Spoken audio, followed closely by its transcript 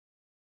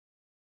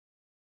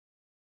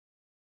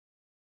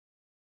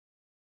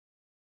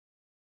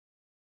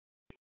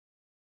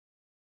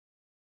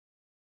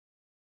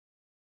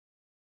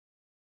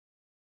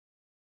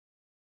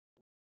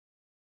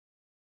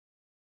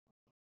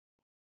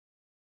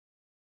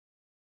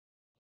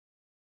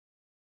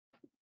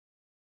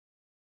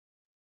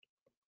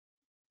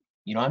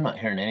I'm not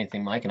hearing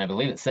anything, Mike, and I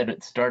believe it said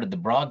it started the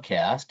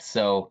broadcast.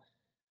 So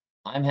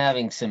I'm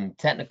having some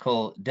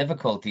technical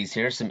difficulties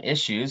here, some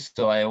issues.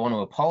 So I want to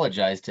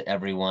apologize to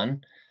everyone.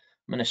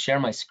 I'm going to share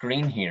my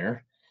screen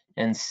here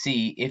and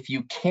see if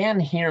you can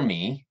hear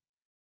me.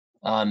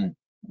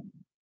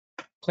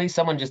 Please,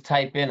 someone just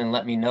type in and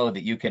let me know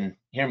that you can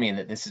hear me and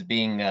that this is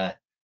being, that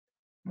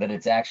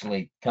it's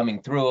actually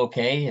coming through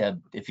okay.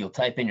 If you'll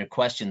type in your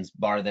questions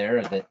bar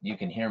there that you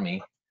can hear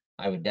me,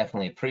 I would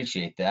definitely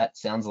appreciate that.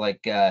 Sounds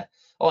like, oh,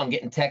 I'm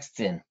getting texts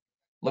in.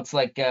 Looks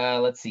like,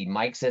 let's see,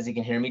 Mike says he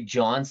can hear me.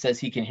 John says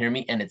he can hear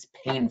me and it's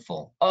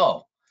painful.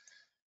 Oh,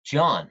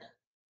 John,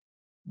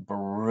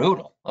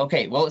 brutal.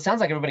 Okay, well, it sounds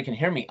like everybody can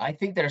hear me. I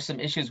think there's some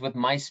issues with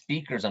my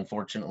speakers,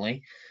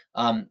 unfortunately.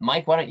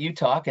 Mike, why don't you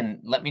talk and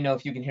let me know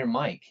if you can hear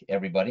Mike,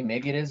 everybody.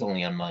 Maybe it is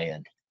only on my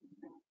end.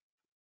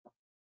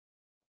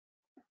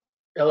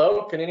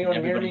 Hello, can anyone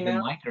Can hear everybody me hear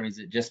now? Mike, or is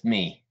it just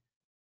me?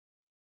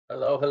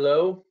 Hello,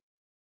 hello.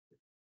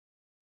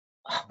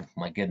 Oh,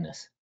 my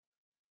goodness.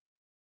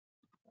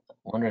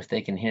 Wonder if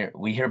they can hear.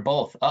 We hear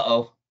both.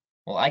 Uh-oh.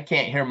 Well, I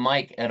can't hear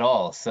Mike at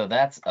all, so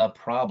that's a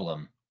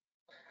problem.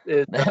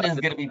 That is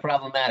going to be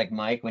problematic,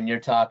 Mike, when you're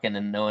talking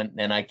and knowing,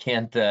 and I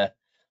can't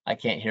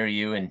hear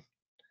you, and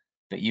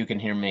but you can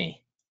hear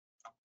me.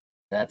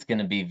 That's going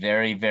to be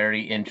very,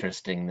 very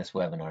interesting, this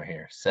webinar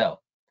here. So,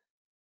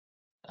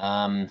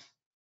 I'm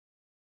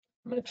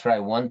going to try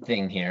one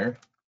thing here.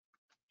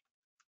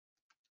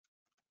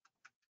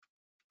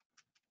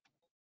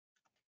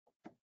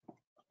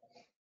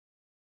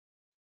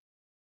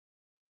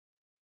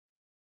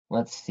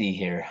 Let's see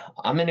here.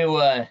 I'm going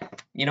to,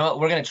 you know what,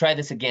 we're going to try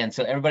this again.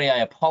 So everybody, I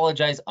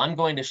apologize. I'm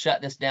going to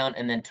shut this down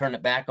and then turn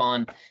it back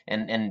on,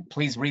 and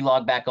please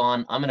relog back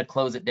on. I'm going to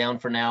close it down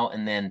for now,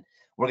 and then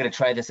we're going to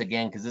try this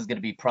again because this is going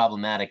to be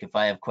problematic if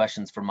I have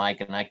questions for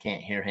Mike and I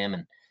can't hear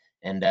him,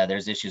 and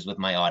there's issues with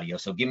my audio.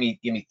 So give me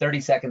 30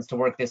 seconds to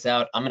work this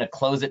out. I'm going to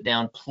close it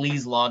down.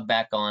 Please log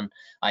back on.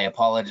 I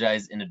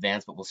apologize in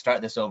advance, but we'll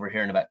start this over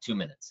here in about 2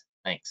 minutes.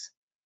 Thanks.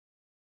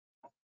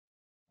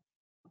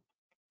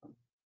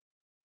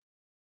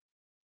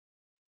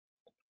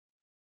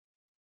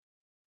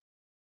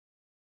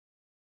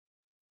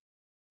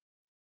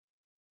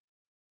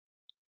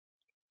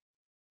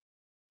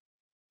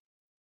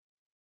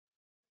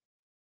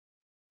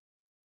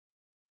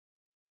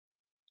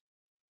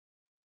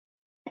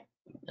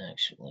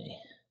 Actually,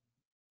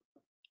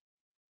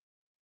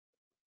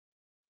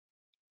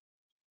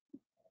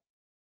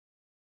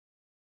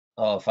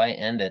 oh, if I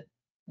end it,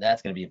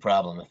 that's going to be a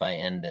problem if I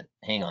end it.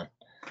 Hang on.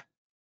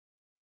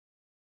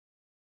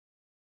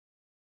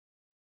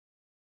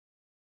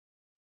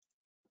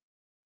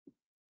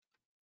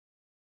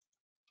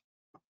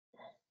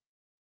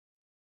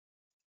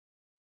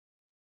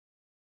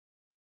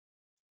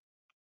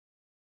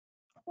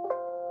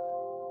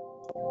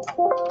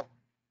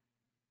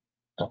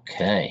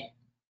 Okay.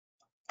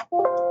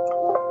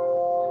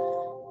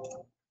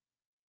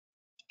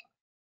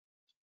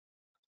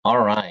 All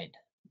right.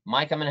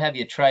 Mike, I'm going to have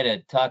you try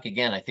to talk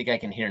again. I think I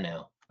can hear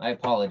now. I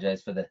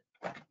apologize for the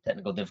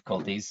technical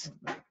difficulties.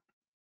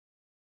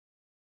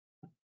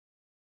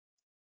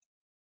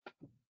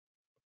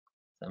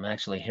 I'm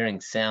actually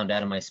hearing sound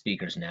out of my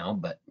speakers now,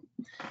 but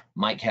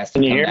Mike has to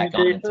come back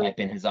on and type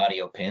in his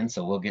audio pin,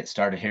 so we'll get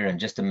started here in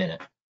just a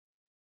minute.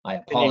 I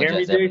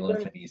apologize,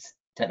 everyone, for these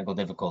technical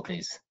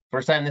difficulties.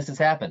 First time this has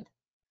happened.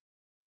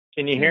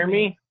 Can you hear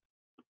me?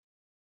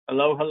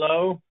 Hello,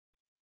 hello?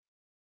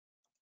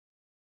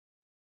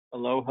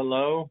 Hello,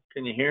 hello?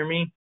 Can you hear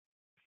me?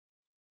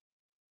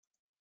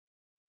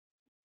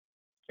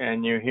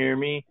 Can you hear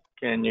me?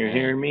 Can you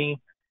hear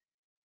me?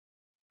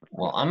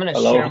 Well, I'm going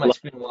to share my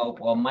screen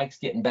while Mike's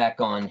getting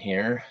back on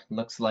here.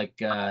 Looks like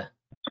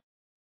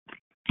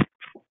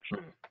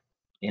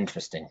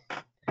interesting.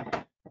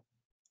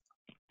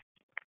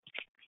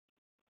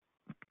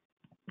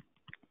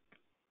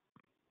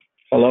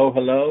 Hello,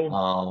 hello?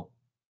 Oh,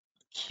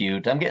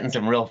 cute. I'm getting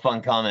some real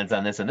fun comments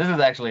on this, and this is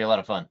actually a lot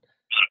of fun.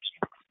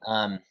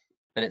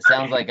 But it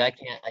sounds like I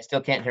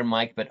still can't hear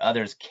Mike, but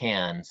others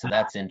can, so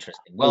that's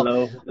interesting. Well,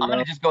 hello. I'm going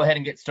to just go ahead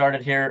and get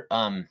started here.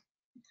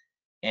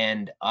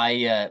 And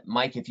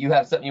Mike, if you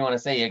have something you want to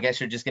say, I guess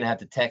you're just going to have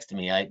to text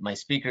me. My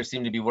speakers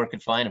seem to be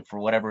working fine, and for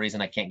whatever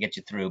reason, I can't get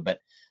you through. But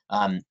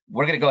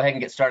we're going to go ahead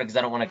and get started because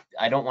I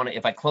don't want to.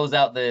 If I close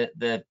out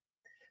the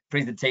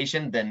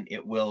presentation, then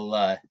it will.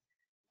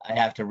 I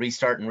have to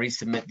restart and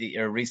resubmit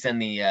resend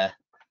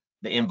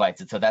the invites,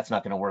 and so that's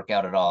not going to work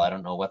out at all. I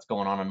don't know what's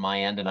going on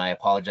my end, and I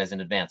apologize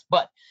in advance.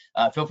 But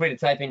feel free to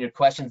type in your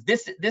questions.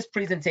 This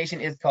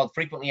presentation is called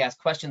Frequently Asked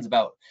Questions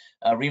about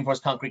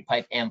Reinforced Concrete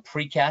Pipe and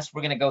Precast.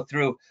 We're going to go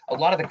through a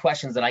lot of the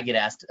questions that I get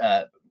asked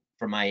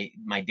for my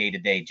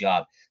day-to-day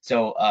job.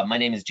 So my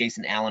name is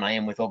Jason Allen. I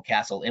am with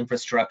Oldcastle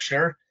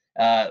Infrastructure.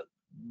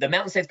 The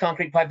Mountain States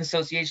Concrete Pipe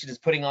Association is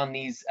putting on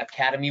these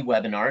academy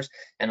webinars,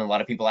 and a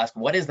lot of people ask,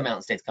 what is the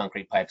Mountain States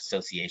Concrete Pipe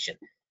Association?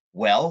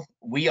 Well,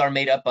 we are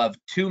made up of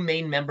two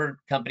main member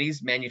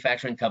companies,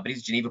 manufacturing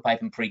companies, Geneva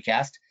Pipe and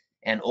Precast.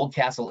 and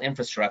Oldcastle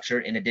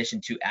infrastructure, in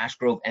addition to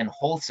Ashgrove and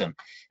Wholesome.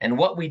 And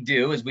what we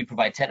do is we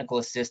provide technical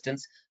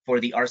assistance for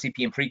the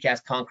RCP and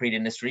precast concrete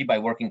industry by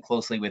working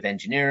closely with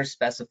engineers,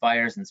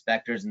 specifiers,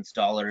 inspectors,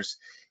 installers,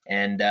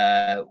 and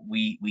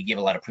we give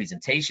a lot of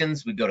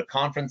presentations. We go to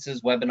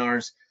conferences,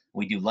 webinars,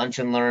 we do lunch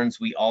and learns.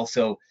 We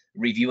also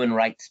review and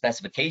write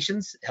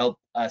specifications, help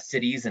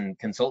cities and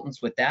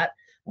consultants with that.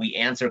 We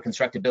answer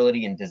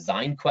constructability and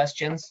design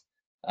questions.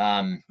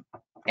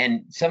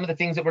 And some of the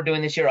things that we're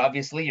doing this year,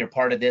 obviously, you're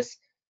part of this,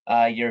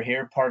 you're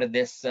here part of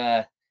this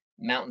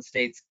Mountain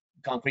States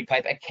Concrete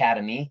Pipe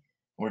Academy.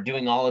 We're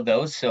doing all of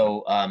those.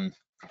 So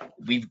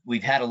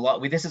we've had a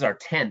lot, this is our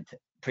 10th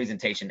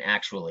presentation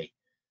actually.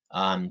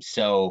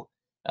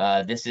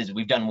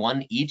 We've done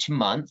one each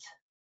month.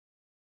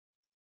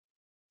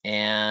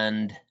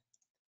 And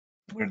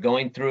we're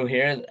going through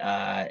here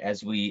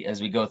as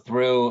we go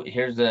through.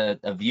 Here's a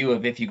view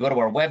of, if you go to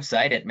our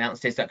website at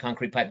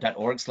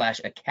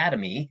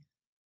mountainstates.concretepipe.org/academy,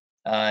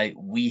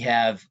 we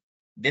have,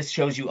 this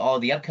shows you all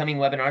the upcoming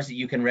webinars that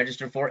you can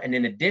register for. And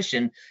in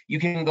addition, you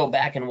can go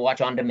back and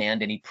watch on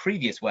demand any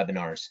previous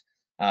webinars.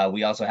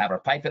 We also have our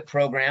Pipe It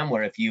program,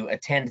 where if you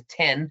attend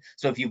 10,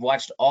 so if you've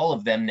watched all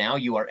of them now,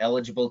 you are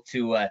eligible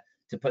to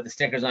put the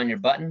stickers on your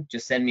button.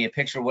 Just send me a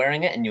picture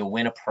wearing it and you'll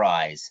win a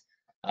prize.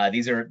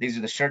 These are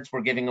the shirts we're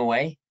giving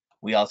away.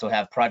 We also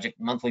have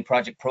monthly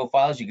project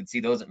profiles. You can see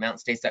those at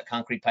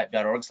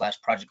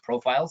mountainstates.concretepipe.org/project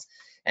profiles.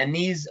 And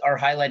these are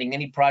highlighting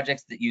any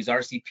projects that use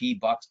RCP,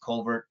 box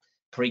culvert,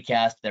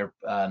 precast.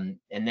 And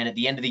then at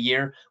the end of the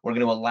year, we're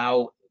going to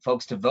allow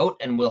folks to vote,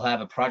 and we'll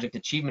have a project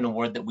achievement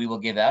award that we will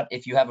give out.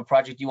 If you have a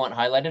project you want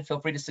highlighted,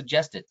 feel free to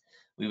suggest it.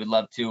 We would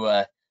love to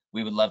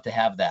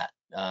have that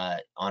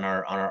on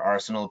our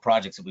arsenal of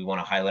projects that we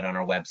want to highlight on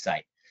our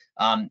website.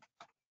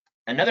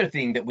 Another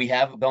thing that we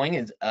have going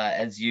is,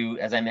 as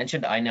I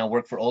mentioned, I now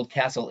work for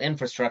Oldcastle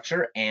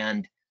Infrastructure,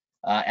 and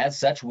as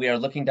such, we are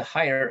looking to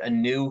hire a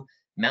new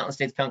Mountain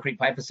States Concrete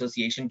Pipe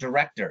Association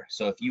director.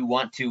 So if you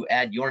want to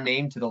add your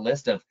name to the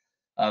list of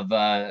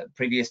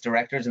previous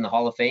directors in the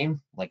Hall of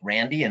Fame, like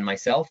Randy and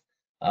myself,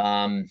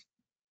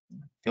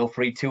 feel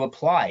free to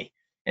apply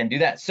and do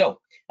that.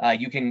 So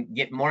you can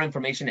get more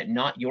information at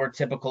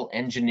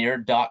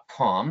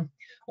notyourtypicalengineer.com,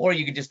 or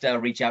you could just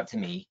reach out to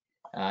me.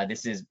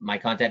 This is my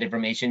contact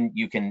information.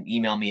 You can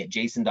email me at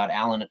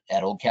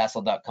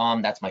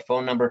jason.allen@oldcastle.com. That's my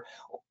phone number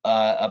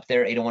up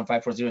there,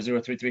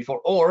 801-540-0334.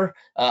 Or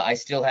I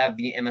still have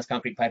the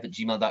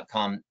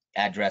msconcretepipe@gmail.com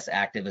address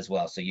active as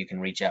well, so you can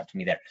reach out to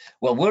me there.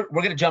 Well, we're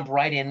going to jump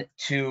right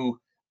into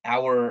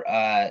our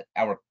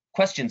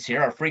questions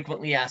here, our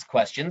frequently asked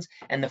questions.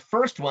 And the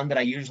first one that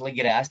I usually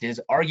get asked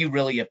is, are you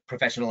really a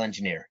professional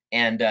engineer?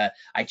 And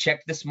I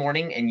checked this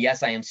morning, and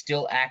yes, I am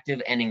still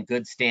active and in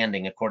good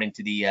standing according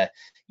to the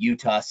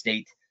Utah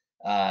State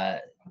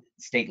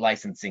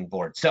Licensing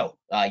Board. So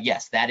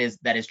yes, that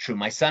is true.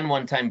 My son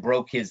one time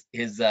broke his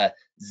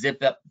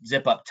zip up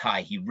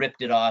tie. He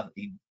ripped it off.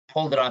 He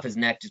pulled it off his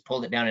neck, just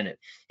pulled it down, and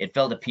it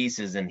fell to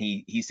pieces. And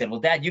he said,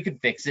 well, Dad, you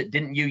could fix it.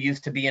 Didn't you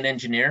used to be an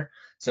engineer?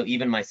 So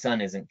even my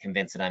son isn't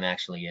convinced that I'm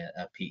actually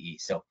a PE.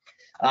 So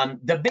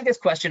the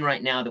biggest question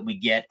right now that we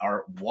get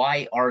are,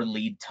 why are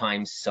lead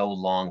times so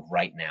long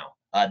right now?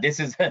 This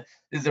is a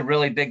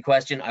really big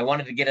question. I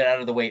wanted to get it out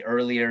of the way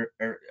early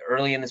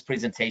in this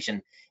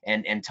presentation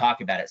and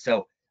talk about it.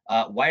 So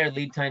why are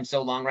lead times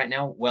so long right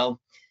now? Well,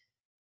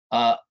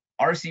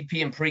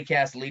 RCP and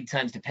precast lead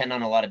times depend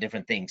on a lot of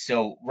different things.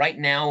 So right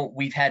now,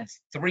 we've had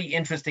three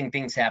interesting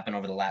things happen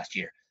over the last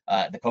year.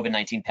 The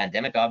COVID-19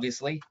 pandemic,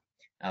 obviously.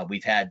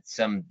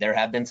 There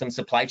have been some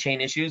supply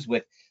chain issues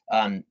with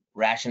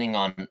rationing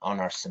on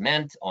our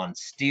cement, on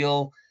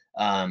steel,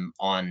 on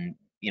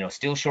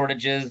steel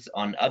shortages,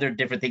 on other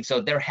different things.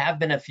 So there have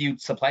been a few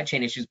supply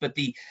chain issues, but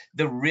the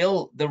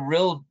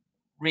real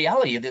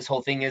reality of this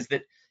whole thing is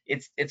that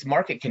it's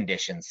market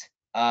conditions.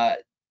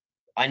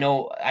 I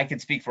know I could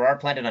speak for our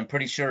plant, and I'm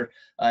pretty sure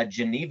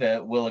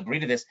Geneva will agree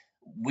to this.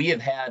 We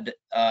have had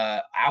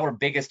our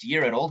biggest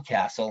year at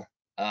Oldcastle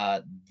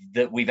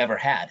that we've ever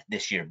had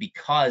this year,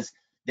 because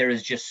there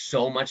is just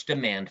so much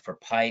demand for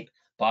pipe,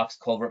 box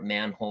culvert,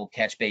 manhole,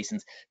 catch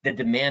basins. The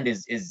demand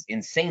is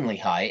insanely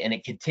high, and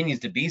it continues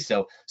to be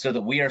so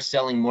that we are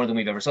selling more than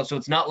we've ever sold. So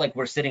it's not like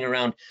we're sitting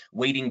around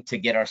waiting to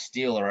get our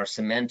steel or our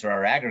cement or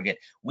our aggregate.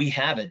 We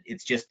have it.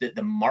 It's just that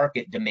the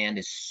market demand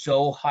is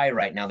so high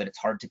right now that it's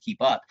hard to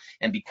keep up.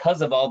 And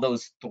because of all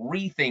those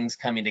three things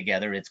coming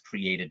together, it's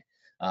created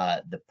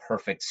the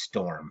perfect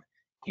storm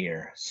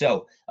here.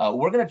 So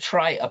we're going to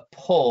try a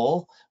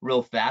poll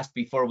real fast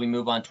before we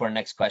move on to our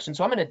next question.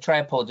 So I'm going to try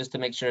a poll just to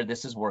make sure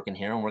this is working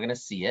here, and we're going to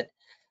see it.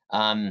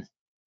 I'm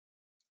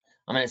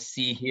going to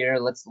see here,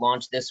 let's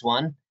launch this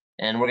one,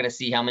 and we're going to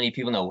see how many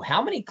people know.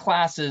 How many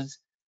classes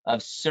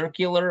of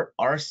circular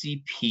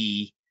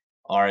RCP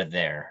are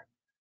there?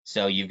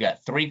 So you've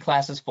got 3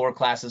 classes, 4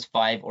 classes,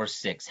 5 or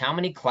 6. How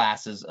many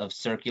classes of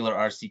circular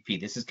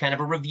RCP? This is kind of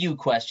a review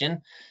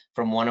question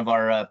from one of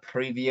our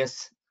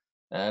previous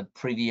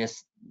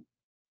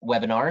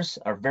webinars.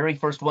 Our very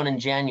first one in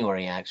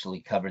January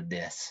actually covered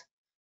this.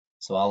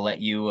 So I'll let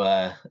you,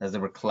 as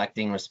we're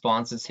collecting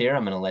responses here,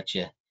 I'm going to let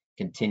you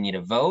continue to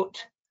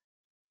vote.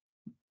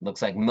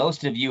 Looks like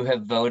most of you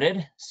have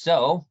voted.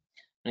 So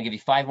I'm going to give you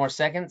 5 more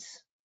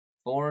seconds.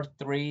 4,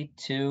 3,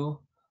 2,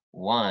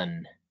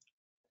 1.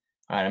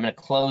 All right, I'm going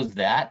to close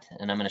that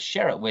and I'm going to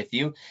share it with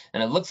you.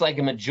 And it looks like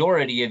a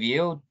majority of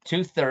you,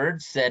 2/3,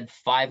 said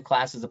 5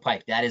 classes of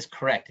pipe. That is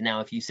correct.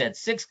 Now, if you said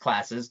 6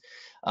 classes,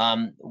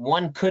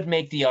 one could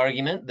make the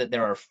argument that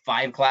there are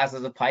 5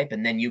 classes of pipe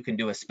and then you can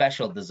do a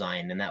special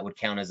design and that would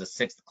count as a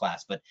 6th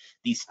class. But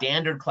the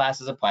standard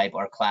classes of pipe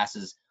are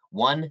classes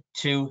 1,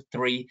 2,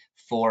 3,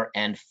 4,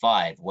 and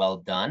 5. Well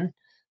done.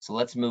 So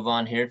let's move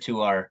on here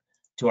to our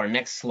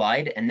next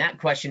slide. And that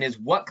question is,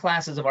 what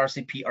classes of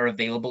RCP are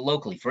available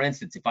locally? For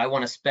instance, if I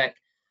want to spec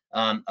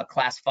a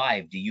class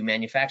 5, do you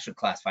manufacture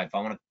class 5? If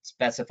I want to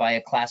specify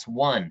a class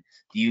 1,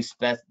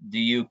 do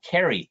you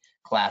carry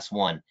class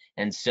 1?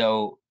 And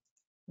so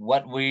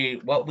what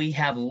we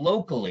have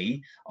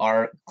locally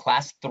are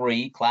class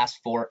 3, class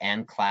 4,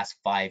 and class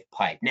 5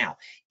 pipe. Now,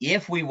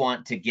 if we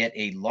want to get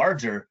a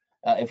larger,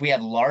 if we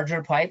have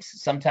larger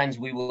pipes, sometimes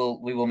we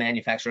will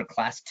manufacture a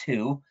class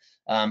 2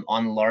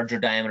 on larger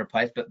diameter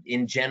pipes, but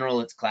in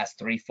general, it's class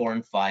 3, 4,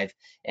 and 5.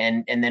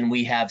 And then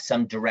we have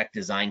some direct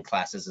design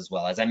classes as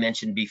well. As I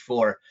mentioned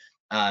before,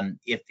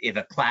 if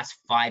a class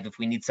 5, if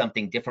we need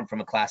something different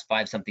from a class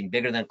 5, something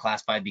bigger than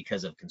class 5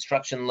 because of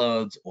construction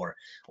loads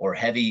or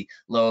heavy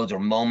loads or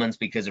moments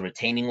because a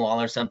retaining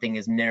wall or something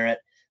is near it,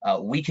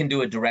 we can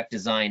do a direct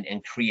design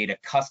and create a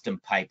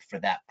custom pipe for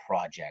that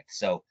project.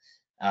 So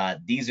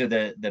these are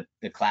the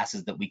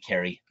classes that we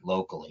carry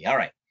locally. All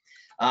right.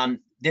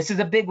 This is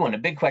a big one, a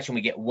big question we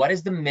get. What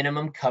is the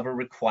minimum cover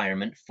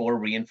requirement for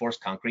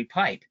reinforced concrete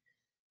pipe?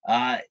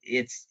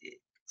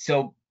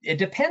 So it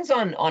depends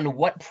on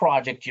what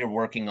project you're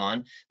working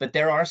on, but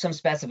there are some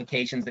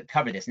specifications that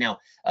cover this. Now,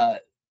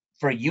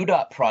 for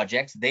UDOT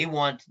projects, they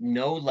want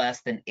no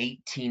less than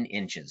 18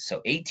 inches.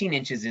 So 18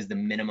 inches is the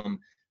minimum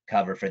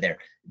cover for there.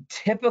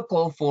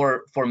 Typical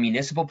for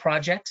municipal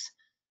projects,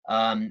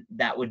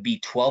 that would be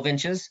 12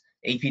 inches.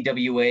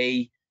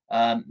 APWA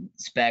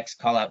specs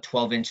call out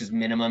 12 inches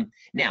minimum.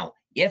 Now,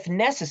 if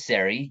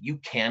necessary, you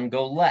can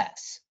go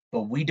less,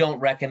 but we don't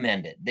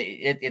recommend it.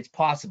 It's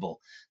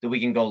possible that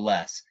we can go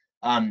less.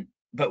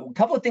 But a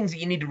couple of things that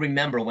you need to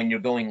remember when you're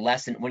going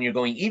less and when you're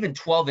going even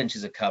 12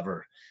 inches of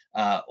cover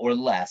or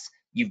less,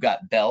 you've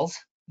got bells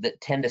that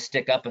tend to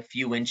stick up a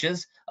few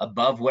inches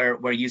above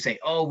where you say,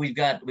 oh, we've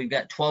got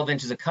 12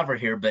 inches of cover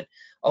here, but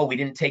oh, we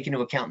didn't take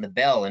into account the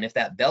bell. And if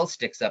that bell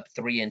sticks up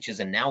 3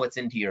 inches and now it's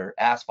into your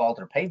asphalt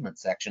or pavement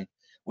section,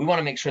 we want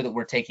to make sure that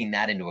we're taking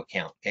that into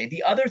account. Okay.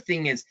 The other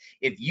thing is,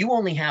 if you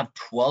only have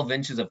 12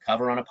 inches of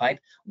cover on a pipe,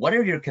 what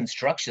are your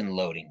construction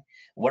loading?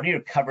 What are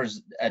your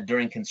covers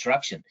during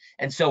construction?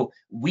 And so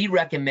we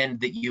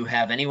recommend that you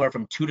have anywhere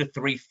from 2 to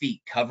 3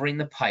 feet covering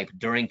the pipe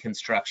during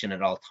construction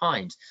at all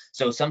times.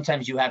 So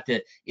sometimes you have to,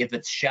 if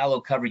it's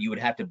shallow cover, you would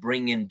have to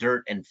bring in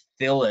dirt and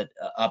fill it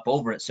up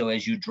over it. So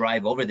as you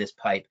drive over this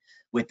pipe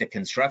with the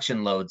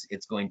construction loads,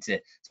 it's going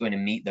to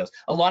meet those.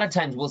 A lot of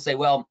times we'll say,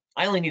 well,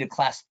 I only need a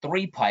class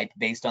 3 pipe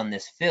based on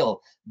this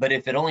fill, but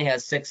if it only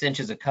has 6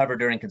 inches of cover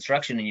during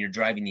construction and you're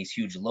driving these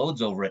huge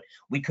loads over it,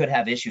 we could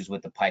have issues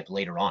with the pipe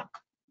later on.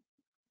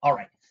 All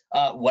right,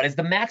 what is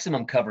the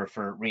maximum cover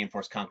for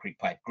reinforced concrete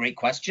pipe? Great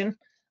question.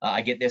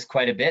 I get this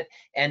quite a bit.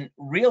 And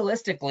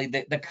realistically,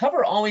 the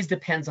cover always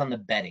depends on the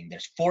bedding.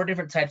 There's 4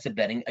 different types of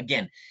bedding.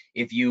 Again,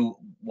 if you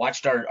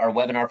watched our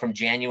webinar from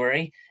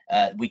January,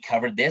 we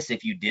covered this.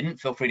 If you didn't,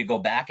 feel free to go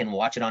back and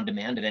watch it on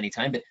demand at any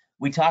time. But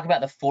we talk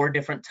about the 4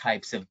 different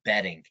types of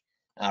bedding.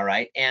 All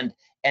right, and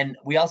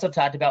we also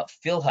talked about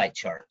fill height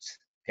charts.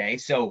 Okay,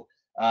 so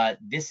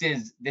this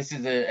is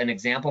an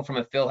example from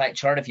a fill height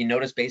chart. If you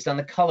notice, based on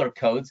the color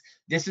codes,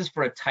 this is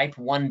for a type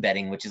 1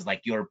 bedding, which is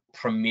like your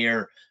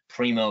premier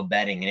primo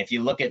bedding. And if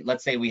you look at,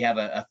 let's say we have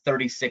a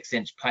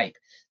 36-inch pipe,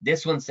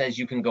 this one says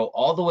you can go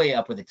all the way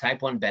up with a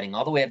type 1 bedding,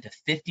 all the way up to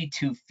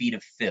 52 feet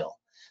of fill,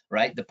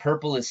 right? The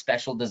purple is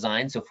special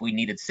design. So if we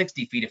needed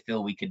 60 feet of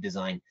fill, we could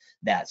design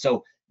that.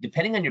 So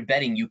depending on your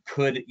bedding, you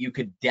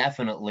could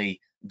definitely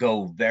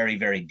go very,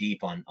 very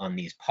deep on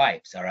these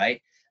pipes, all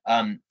right?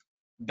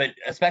 But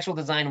a special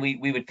design,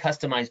 we would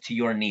customize to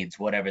your needs,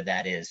 whatever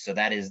that is. So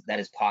that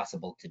is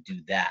possible to do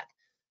that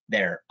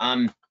there.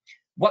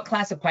 What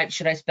class of pipe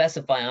should I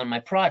specify on my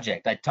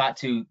project? I talked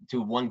to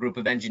one group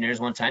of engineers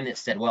one time that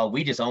said, well,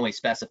 we just always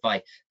specify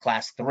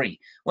class 3.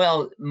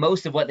 Well,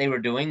 most of what they were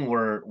doing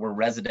were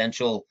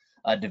residential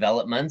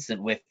developments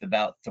and with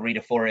about 3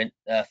 to 4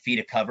 feet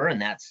of cover, and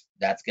that's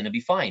going to be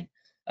fine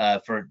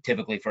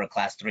typically for a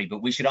class 3.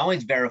 But we should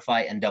always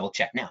verify and double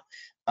check. Now,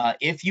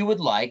 if you would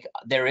like,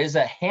 there is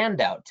a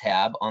handout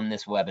tab on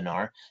this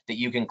webinar that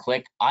you can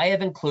click. I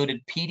have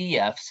included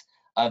PDFs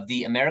of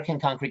the American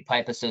Concrete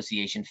Pipe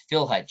Association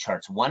fill height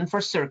charts, one for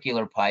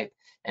circular pipe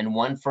and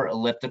one for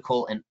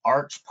elliptical and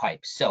arch pipe.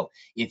 So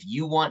if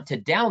you want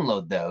to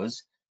download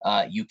those,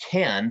 you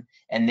can,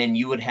 and then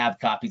you would have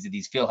copies of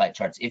these fill height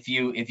charts. If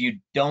you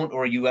don't,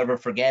 or you ever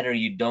forget, or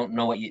you don't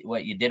know what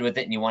you did with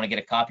it and you want to get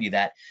a copy of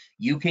that,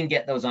 you can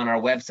get those on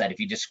our website. If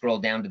you just scroll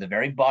down to the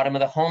very bottom of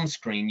the home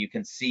screen, you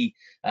can see,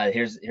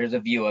 here's a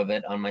view of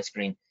it on my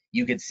screen.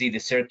 You can see the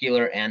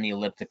circular and the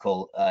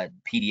elliptical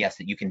PDFs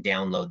that you can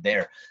download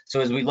there. So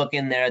as we look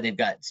in there, they've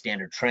got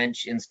standard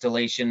trench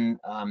installation,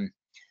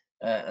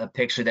 a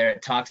picture there.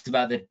 It talks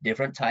about the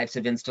different types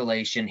of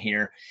installation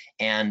here,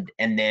 and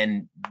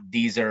then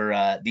these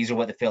are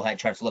what the fill height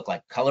charts look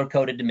like, color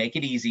coded to make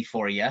it easy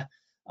for you.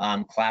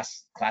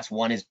 Class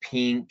 1 is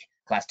pink,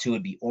 class 2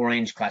 would be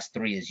orange, class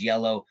 3 is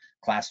yellow,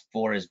 class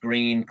 4 is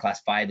green,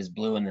 class 5 is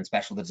blue, and then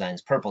special design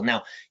is purple.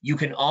 Now you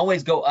can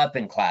always go up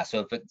in class, so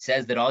if it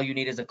says that all you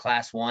need is a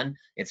class 1,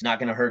 it's not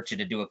going to hurt you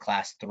to do a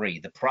class 3.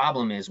 The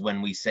problem is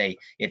when we say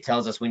it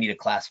tells us we need a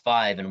class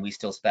 5 and we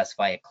still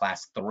specify a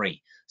class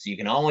 3. So you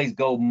can always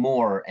go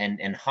more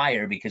and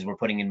higher because we're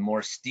putting in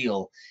more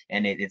steel,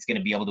 and it's going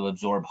to be able to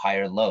absorb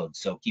higher loads.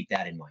 So keep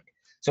that in mind.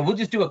 So we'll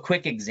just do a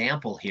quick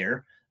example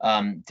here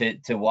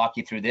to walk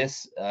you through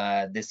this.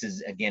 This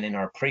is again in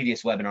our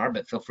previous webinar,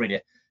 but feel free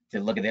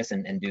to look at this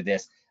and do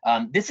this.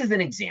 This is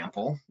an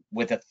example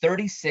with a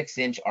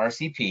 36-inch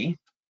RCP.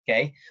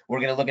 Okay, we're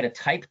going to look at a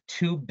type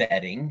 2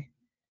 bedding.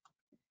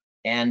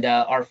 And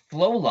our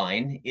flow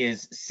line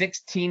is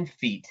 16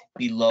 feet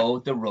below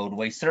the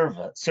roadway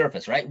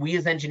surface, right? We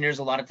as engineers,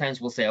 a lot of times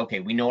will say,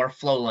 okay, we know our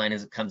flow line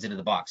as it comes into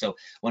the box. So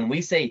when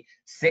we say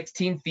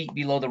 16 feet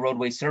below the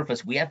roadway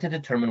surface, we have to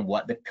determine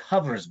what the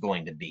cover is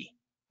going to be,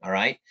 all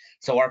right?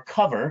 So our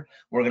cover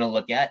we're gonna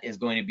look at is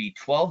going to be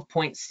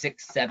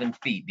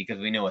 12.67 feet, because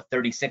we know a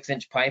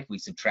 36-inch pipe, we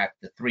subtract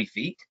the 3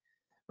 feet,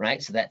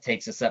 right? So that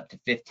takes us up to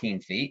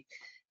 15 feet.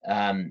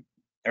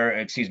 Or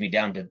excuse me,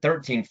 down to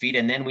 13 feet,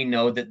 and then we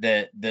know that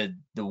the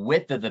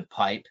width of the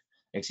pipe,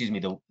 excuse me,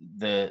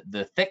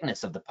 the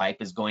thickness of the pipe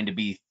is going to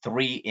be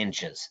 3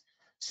 inches.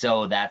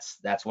 So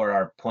that's where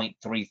our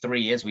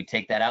 0.33 is. We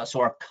take that out.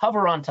 So our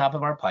cover on top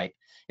of our pipe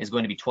is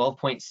going to be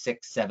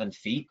 12.67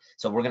 feet.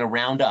 So we're going to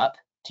round up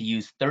to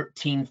use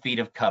 13 feet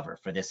of cover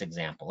for this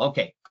example.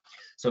 Okay.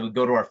 So we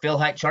go to our fill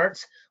height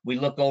charts. We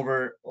look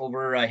over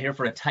here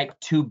for a type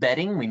 2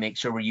 bedding. We make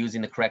sure we're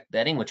using the correct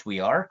bedding, which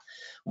we are.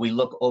 We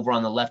look over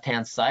on the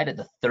left-hand side at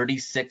the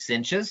 36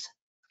 inches,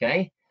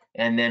 okay?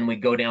 And then we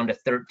go down to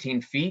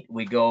 13 feet.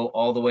 We go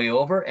all the way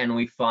over and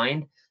we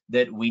find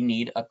that we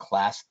need a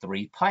class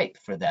 3 pipe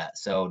for that.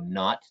 So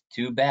not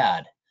too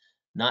bad,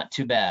 not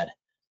too bad.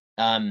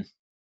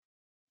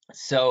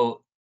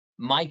 So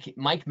Mike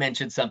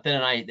mentioned something,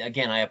 and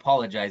I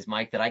apologize,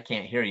 Mike, that I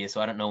can't hear you,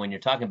 so I don't know when you're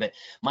talking, but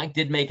Mike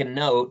did make a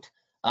note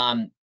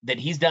that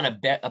he's done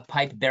a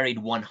pipe buried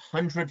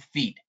 100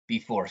 feet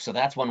before. So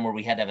that's one where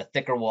we had to have a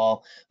thicker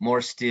wall, more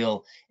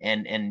steel,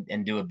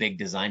 and do a big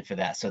design for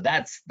that. So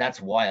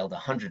that's wild,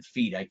 100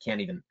 feet. I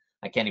can't even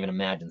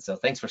imagine. So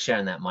thanks for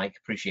sharing that, Mike.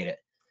 Appreciate it.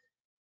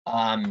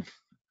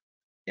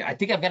 Yeah, I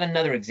think I've got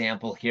another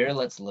example here.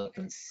 Let's look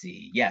and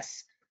see.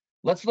 Yes.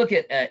 Let's look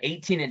at an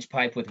 18-inch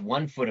pipe with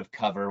 1 foot of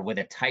cover with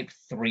a type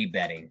 3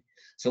 bedding.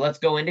 So let's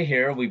go into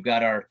here. We've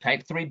got our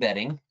type 3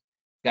 bedding,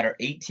 got our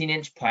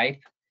 18-inch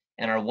pipe,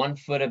 and our 1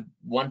 foot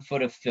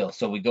of fill.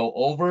 So we go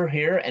over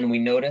here and we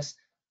notice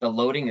the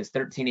loading is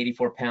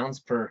 1384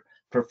 pounds per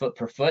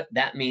foot.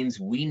 That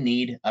means we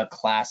need a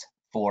class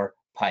 4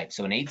 pipe.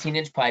 So an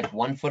 18-inch pipe,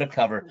 1 foot of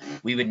cover,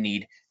 we would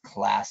need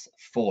class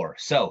 4.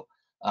 So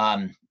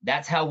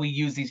that's how we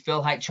use these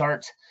fill height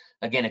charts.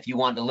 Again, if you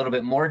want a little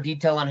bit more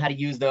detail on how to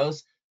use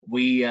those,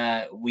 we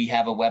have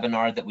a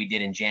webinar that we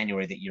did in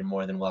January that you're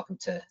more than welcome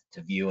to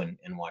view and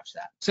watch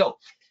that. So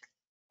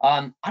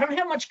I don't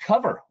have much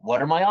cover.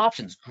 What are my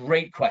options?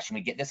 Great question.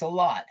 We get this a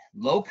lot.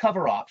 Low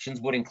cover options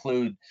would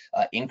include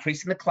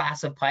increasing the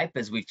class of pipe,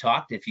 as we've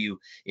talked. If you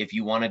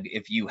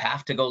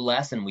have to go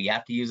less and we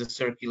have to use a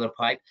circular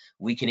pipe,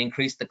 we can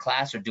increase the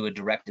class or do a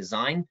direct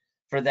design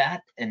for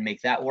that and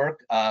make that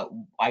work.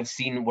 I've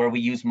seen where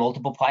we use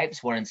multiple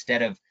pipes, where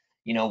instead of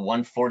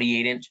one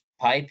 48-inch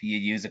pipe, you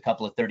use a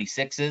couple of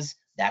 36s.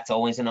 That's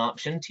always an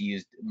option, to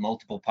use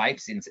multiple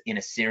pipes in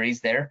a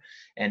series there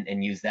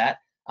and use that.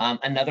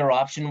 Another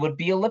option would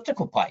be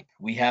elliptical pipe.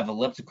 We have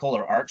elliptical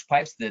or arch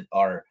pipes that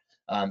are,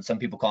 some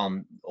people call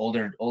them,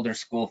 older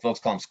school folks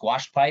call them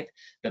squash pipe,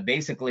 but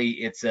basically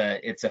it's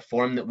a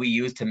form that we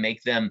use to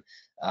make them,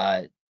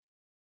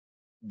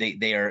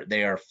 they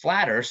are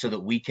flatter, so that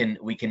we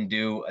can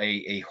do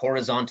a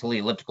horizontally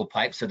elliptical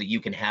pipe so that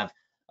you can have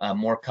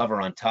more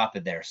cover on top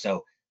of there.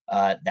 So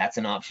that's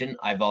an option.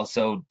 I've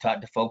also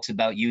talked to folks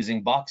about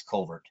using box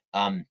culvert.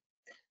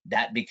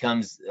 That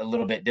becomes a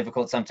little bit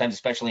difficult sometimes,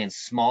 especially in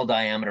small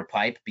diameter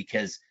pipe,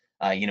 because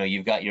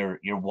you've got your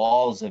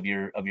walls of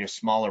your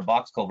smaller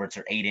box culverts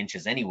are 8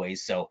 inches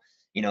anyways. So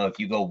if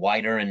you go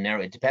wider and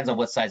narrow, it depends on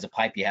what size of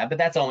pipe you have, but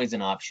that's always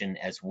an option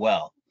as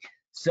well.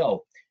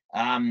 So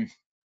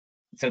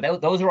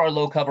those are our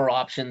low cover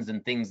options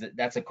and things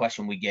that's a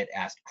question we get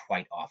asked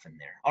quite often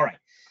there. All right.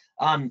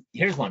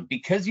 Here's one.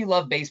 Because you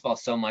love baseball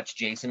so much,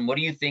 Jason, what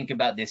do you think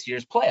about this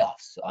year's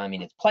playoffs? I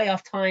mean, it's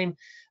playoff time.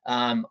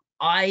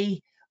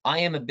 I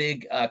am a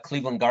big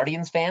Cleveland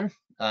Guardians fan.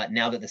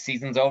 Now that the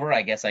season's over,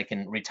 I guess I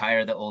can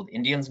retire the old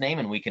Indians name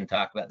and we can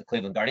talk about the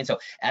Cleveland Guardians. So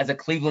as a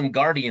Cleveland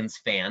Guardians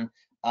fan,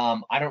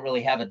 I don't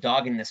really have a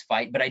dog in this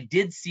fight, but I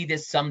did see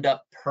this summed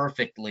up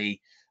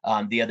perfectly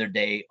the other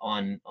day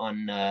on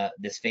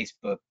this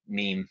Facebook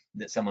meme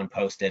that someone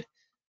posted.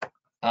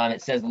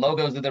 It says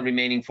logos of the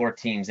remaining 4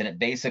 teams, and it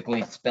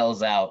basically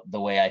spells out the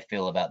way I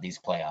feel about these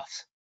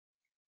playoffs.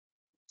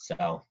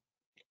 So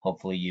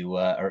hopefully you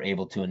are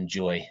able to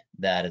enjoy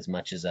that as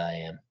much as I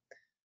am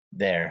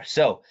there.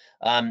 So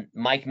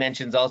Mike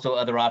mentions also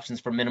other options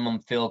for minimum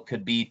fill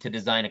could be to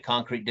design a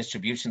concrete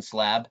distribution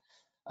slab.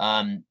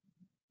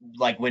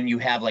 Like when you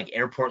have like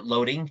airport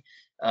loading,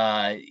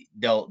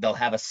 they'll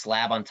have a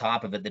slab on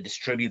top of it that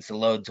distributes the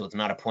load so it's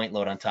not a point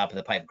load on top of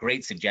the pipe.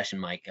 Great suggestion,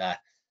 Mike.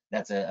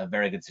 That's a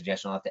very good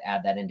suggestion. I'll have to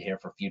add that into here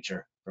for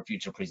future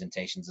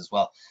presentations as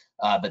well.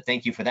 But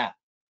thank you for that.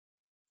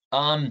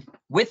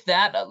 With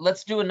that,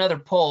 let's do another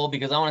poll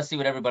because I want to see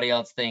what everybody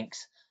else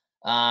thinks.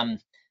 I'm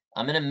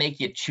going to make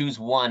you choose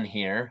one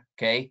here.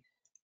 Okay.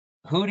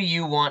 Who do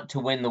you want to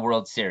win the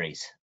World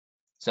Series?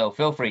 So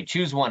feel free,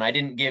 choose one. I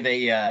didn't give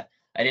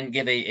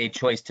a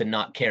choice to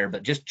not care,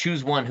 but just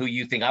choose one who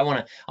you think. I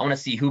want to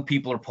see who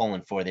people are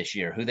polling for this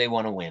year, who they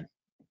want to win.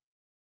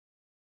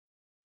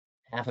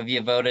 Half of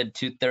you voted,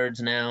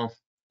 2/3 now.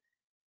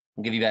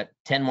 I'll give you about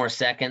 10 more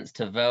seconds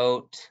to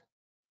vote.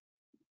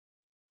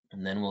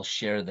 And then we'll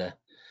share the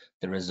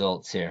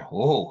results here.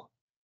 Whoa,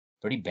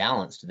 pretty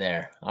balanced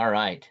there. All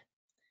right.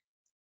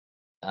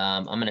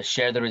 I'm going to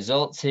share the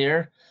results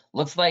here.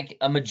 Looks like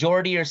a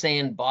majority are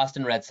saying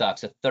Boston Red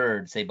Sox,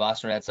 1/3 say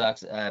Boston Red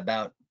Sox,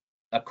 about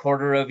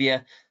 1/4 of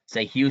you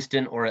say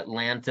Houston or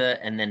Atlanta,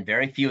 and then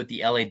very few at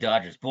the LA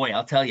Dodgers. Boy,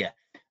 I'll tell you,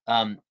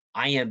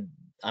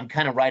 I'm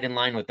kind of right in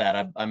line with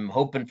that. I'm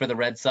hoping for the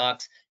Red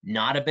Sox.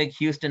 Not a big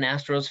Houston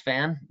Astros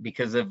fan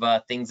because of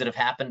things that have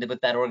happened with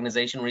that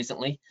organization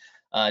recently.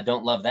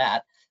 Don't love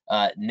that.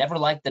 Never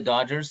liked the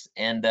Dodgers,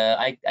 and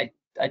I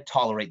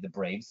tolerate the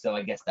Braves, so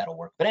I guess that'll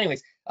work. But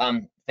anyways,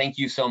 thank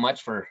you so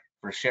much for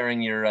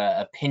sharing your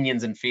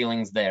opinions and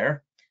feelings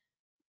there.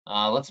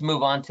 Let's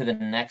move on to the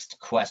next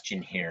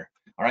question here.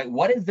 All right,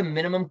 what is the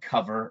minimum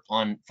cover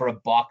for a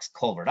box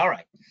culvert? All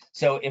right,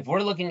 so if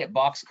we're looking at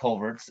box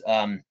culverts,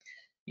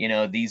 you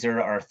know, these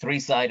are our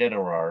 3-sided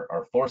or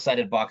our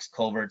 4-sided box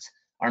culverts.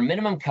 Our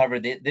minimum cover,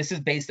 this is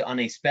based on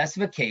a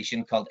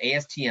specification called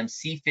ASTM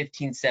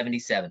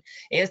C1577.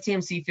 ASTM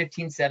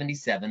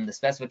C1577, the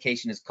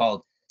specification is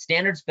called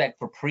Standard Spec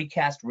for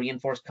Precast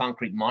Reinforced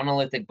Concrete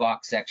Monolithic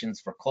Box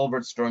Sections for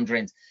Culverts, Storm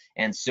Drains,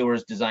 and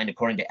Sewers designed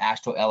according to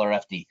AASHTO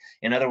LRFD.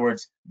 In other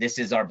words, this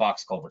is our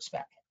box culvert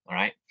spec, all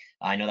right?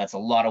 I know that's a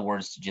lot of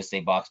words to just say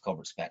box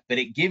culvert spec, but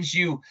it gives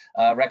you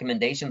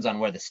recommendations on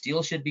where the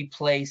steel should be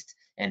placed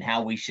and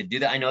how we should do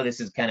that. I know this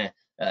is kind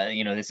of,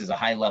 you know, this is a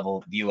high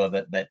level view of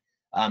it, but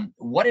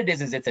what it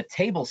is it's a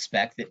table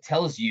spec that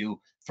tells you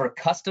for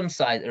custom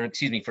size, or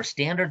excuse me, for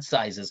standard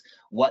sizes,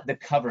 what the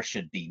cover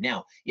should be.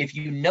 Now, if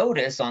you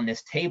notice on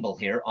this table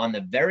here, on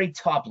the very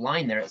top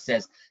line there, it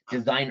says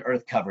design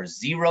earth cover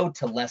 0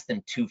 to less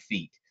than 2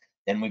 feet.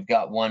 Then we've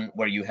got one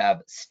where you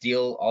have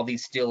steel, all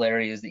these steel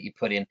areas that you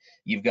put in.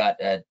 You've got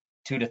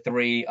 2 to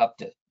 3, up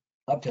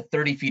to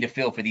 30 feet of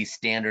fill for these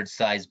standard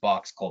size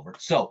box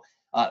culverts. So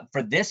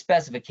for this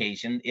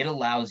specification, it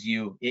allows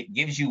you, it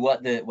gives you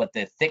what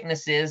the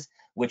thickness is,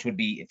 which would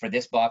be for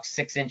this box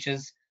 6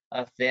 inches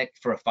thick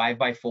for a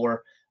 5x4.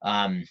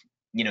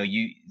 You know,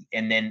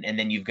 and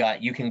then you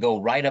can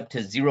go right up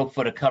to 0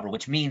 foot of cover,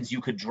 which means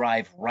you could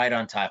drive right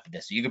on top of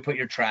this. So you could put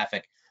your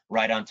traffic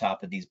right on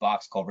top of these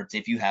box culverts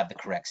if you have the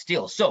correct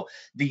steel. So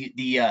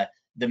the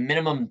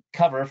minimum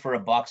cover for a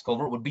box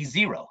culvert would be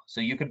 0.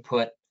 So you could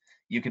put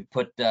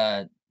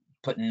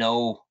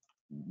no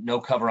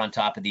cover on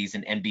top of these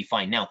and be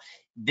fine. Now,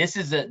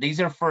 these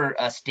are for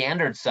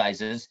standard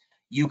sizes.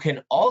 You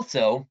can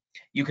also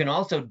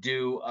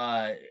do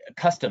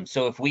custom.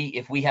 So if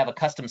we have a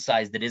custom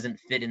size that isn't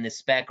fit in this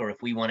spec, or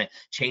if we want to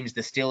change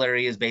the steel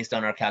areas based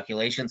on our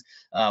calculations,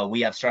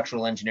 we have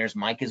structural engineers.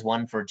 Mike is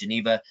one for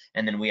Geneva,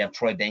 and then we have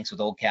Troy Banks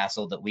with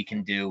Oldcastle that we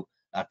can do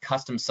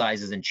custom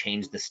sizes and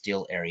change the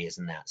steel areas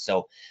in that.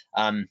 So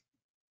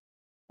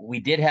we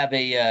did have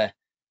a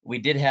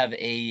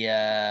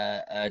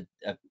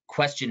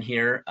question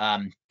here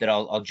that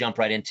I'll jump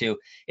right into.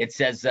 It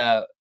says,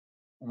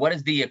 what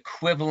is the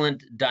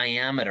equivalent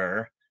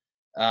diameter?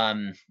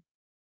 At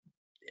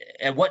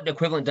what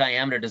equivalent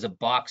diameter does a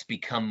box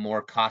become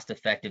more cost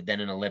effective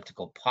than an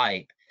elliptical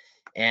pipe?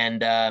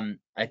 And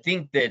I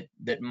think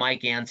that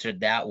Mike answered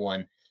that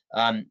one.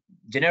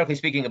 Generically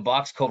speaking, a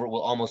box culvert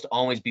will almost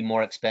always be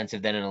more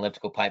expensive than an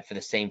elliptical pipe for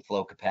the same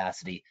flow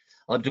capacity.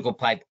 Elliptical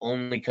pipe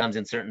only comes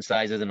in certain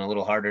sizes and a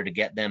little harder to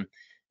get than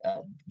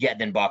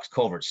box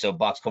culverts. So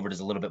box culvert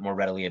is a little bit more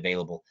readily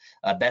available.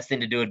 Best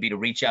thing to do would be to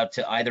reach out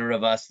to either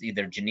of us,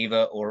 either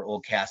Geneva or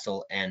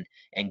Oldcastle, and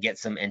get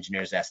some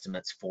engineers'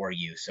 estimates for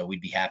you. So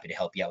we'd be happy to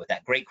help you out with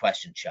that. Great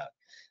question, Chuck.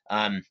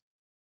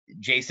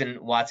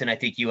 Jason Watson, I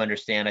think you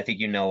understand. I think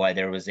you know why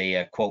there was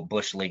a quote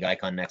Bush League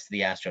icon next to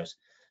the Astros.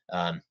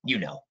 You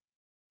know.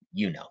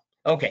 you know.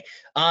 Okay.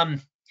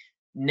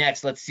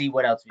 Next, let's see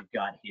what else we've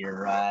got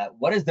here.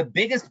 What is the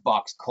biggest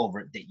box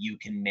culvert that you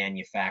can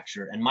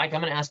manufacture? And Mike,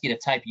 I'm going to ask you to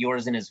type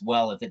yours in as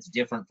well if it's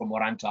different from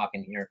what I'm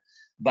talking here.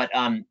 But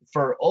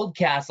for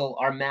Oldcastle,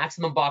 our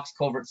maximum box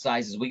culvert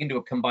sizes, we can do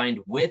a combined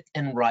width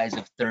and rise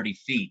of 30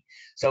 feet.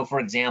 So for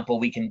example,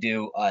 we can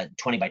do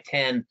 20 by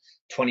 10,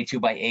 22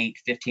 by 8,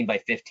 15 by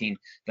 15,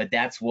 but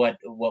that's what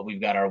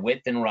we've got. Our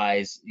width and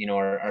rise, you know,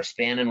 our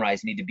span and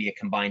rise need to be a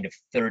combined of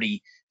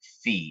 30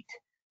 feet.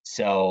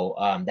 So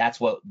that's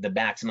what the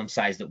maximum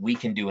size that we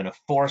can do in a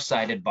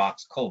 4-sided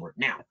box culvert.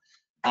 Now,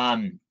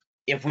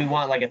 if we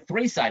want like a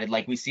 3-sided,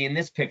 like we see in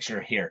this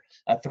picture here,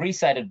 a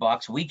 3-sided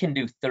box, we can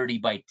do 30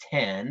 by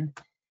 10.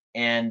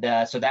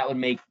 And so that would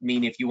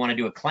mean if you want to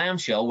do a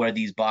clamshell where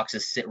these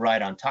boxes sit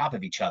right on top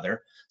of each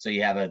other, so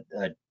you have a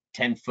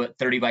 10-foot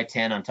 30 by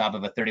 10 on top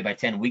of a 30 by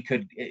 10, we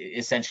could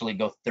essentially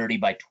go 30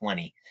 by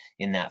 20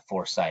 in that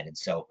 4-sided.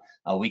 So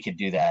we could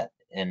do that.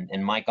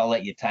 And Mike, I'll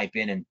let you type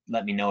in and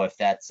let me know if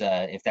that's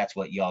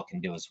what y'all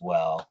can do as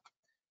well.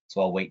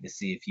 So I'll wait to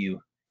see if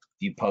you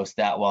post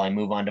that while I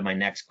move on to my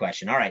next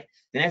question. All right,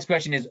 the next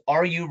question is,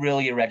 are you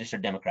really a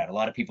registered Democrat? A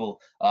lot of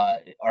people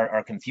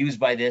are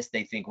confused by this.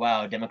 They think,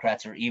 wow,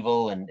 Democrats are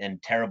evil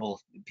and terrible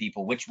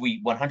people, which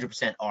we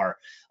 100% are.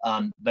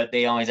 But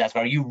they always ask,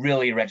 are you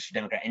really a registered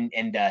Democrat?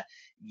 And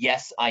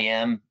yes, I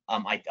am.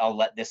 I'll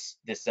let this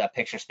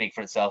picture speak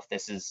for itself.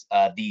 This is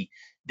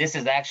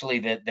actually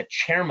the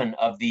chairman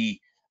of the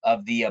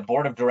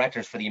board of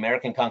directors for the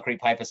American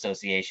Concrete Pipe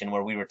Association,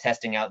 where we were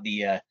testing out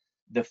the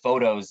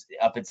photos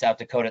up in South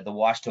Dakota at the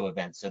Washto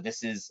event. So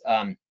this is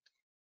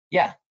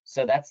yeah,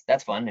 so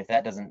that's fun. If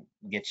that doesn't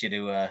get you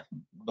to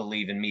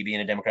believe in me being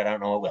a Democrat, I don't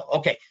know what will.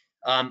 Okay,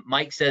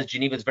 Mike says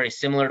Geneva is very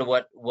similar to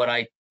what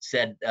I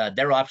said.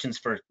 There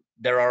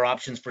are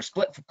options for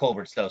split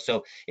culverts though.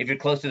 So if you're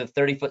close to the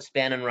 30-foot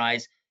span and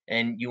rise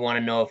and you want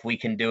to know if we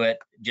can do it,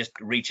 just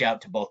reach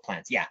out to both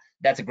plants. Yeah,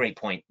 that's a great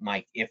point,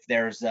 Mike. If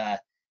there's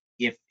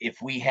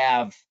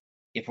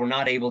if we're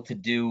not able to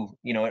do,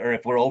 you know, or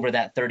if we're over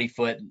that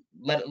 30-foot,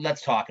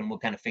 let's talk and we'll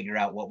kind of figure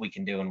out what we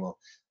can do, and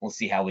we'll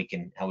see how we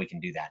can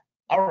do that.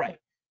 All right.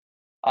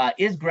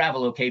 Is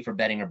gravel okay for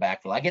bedding or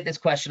backfill? I get this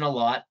question a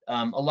lot.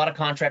 A lot of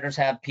contractors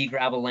have pea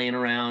gravel laying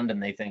around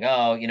and they think,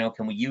 oh, you know,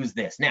 can we use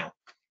this? Now,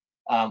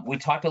 we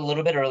talked a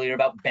little bit earlier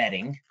about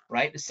bedding,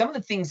 right? Some of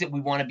the things that we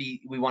want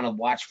to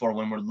watch for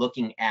when we're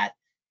looking at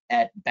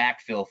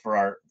backfill for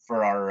our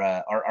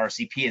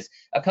RCP is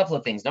a couple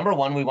of things. Number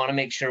one, we want to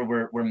make sure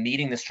we're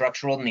meeting the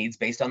structural needs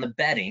based on the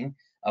bedding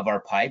of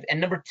our pipe.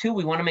 And number two,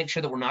 we want to make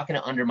sure that we're not going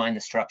to undermine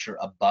the structure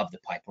above the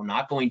pipe. We're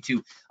not going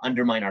to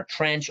undermine our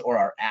trench or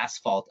our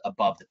asphalt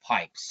above the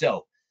pipe.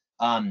 So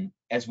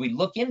as we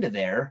look into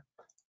there,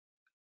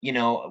 you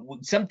know,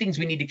 some things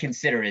we need to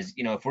consider is,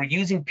 you know, if we're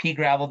using pea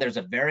gravel, there's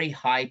a very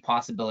high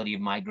possibility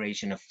of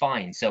migration of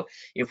fines. So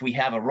if we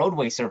have a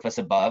roadway surface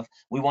above,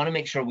 we want to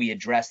make sure we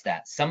address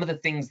that. Some of the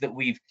things that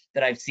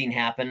I've seen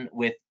happen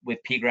with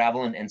pea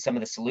gravel and some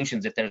of the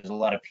solutions, if there's a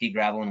lot of pea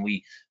gravel and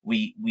we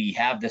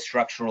have the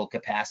structural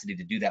capacity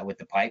to do that with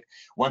the pipe.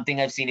 One thing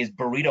I've seen is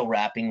burrito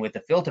wrapping with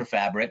the filter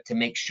fabric to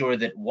make sure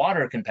that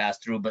water can pass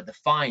through, but the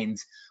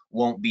fines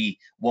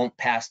won't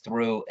pass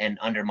through and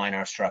undermine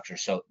our structure.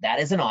 So that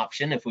is an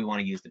option if we want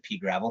to use the pea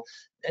gravel.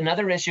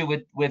 Another issue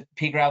with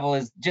pea gravel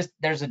is just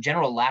there's a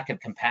general lack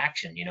of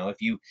compaction. You know,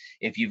 if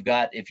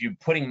you're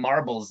putting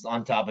marbles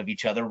on top of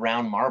each other,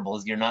 round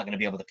marbles, you're not going to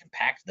be able to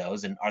compact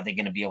those. And are they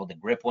going to be able to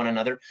grip one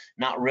another?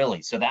 Not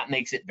really. So that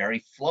makes it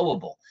very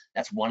flowable.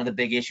 That's one of the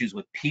big issues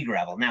with pea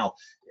gravel. Now,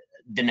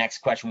 the next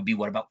question would be,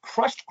 what about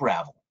crushed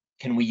gravel?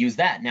 Can we use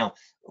that? Now,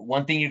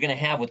 one thing you're going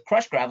to have with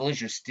crushed gravel is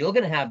you're still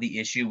going to have the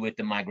issue with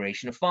the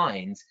migration of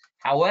fines.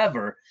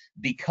 However,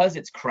 because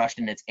it's crushed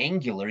and it's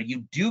angular,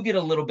 you do get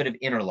a little bit of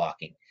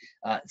interlocking.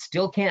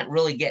 Still can't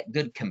really get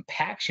good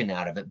compaction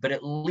out of it, but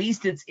at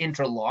least it's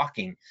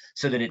interlocking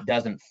so that it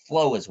doesn't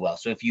flow as well.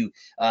 So if you,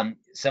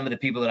 some of the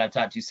people that I've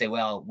talked to say,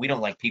 well, we don't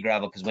like pea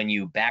gravel because when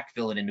you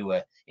backfill it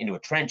into a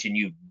trench and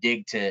you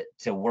dig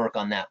to work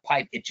on that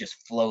pipe, it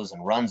just flows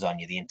and runs on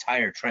you. The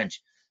entire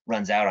trench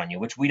runs out on you,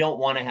 which we don't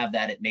want to have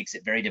that. It makes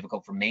it very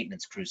difficult for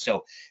maintenance crews.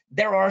 So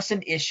there are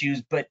some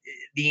issues, but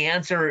the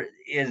answer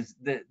is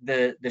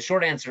the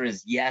short answer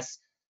is yes,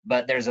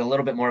 but there's a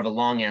little bit more of a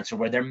long answer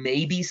where there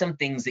may be some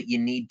things that you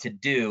need to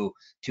do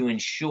to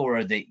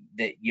ensure that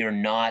you're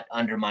not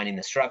undermining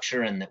the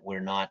structure and that we're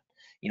not,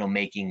 you know,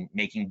 making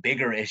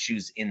bigger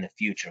issues in the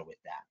future with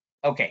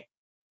that. Okay.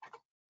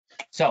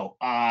 So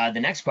the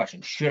next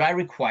question, should I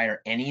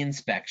require any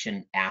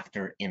inspection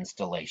after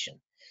installation?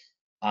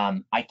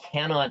 I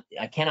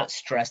cannot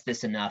stress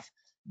this enough.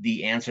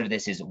 The answer to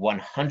this is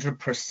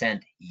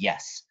 100%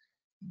 yes.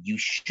 You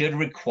should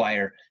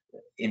require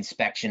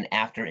inspection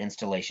after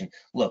installation.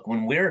 Look,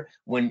 whether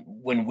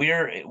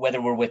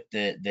we're with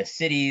the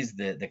cities,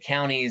 the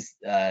counties,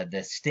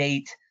 the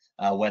state,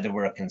 whether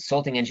we're a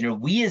consulting engineer,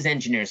 we as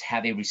engineers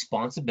have a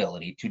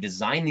responsibility to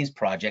design these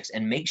projects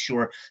and make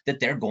sure that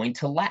they're going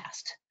to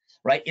last,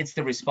 right? It's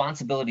the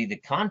responsibility of the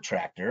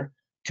contractor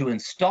to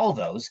install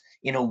those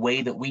in a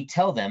way that we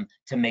tell them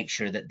to make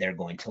sure that they're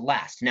going to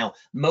last. Now,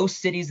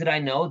 most cities that I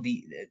know,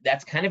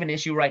 that's kind of an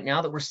issue right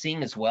now that we're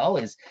seeing as well,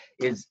 is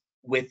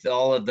with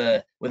all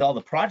the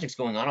projects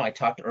going on. I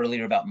talked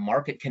earlier about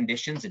market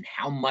conditions and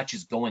how much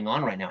is going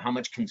on right now, how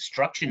much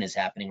construction is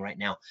happening right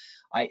now.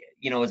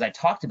 As I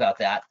talked about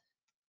that,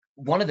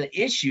 one of the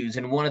issues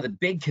and one of the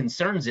big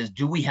concerns is,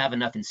 do we have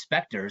enough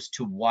inspectors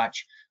to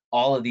watch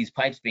all of these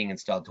pipes being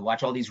installed, to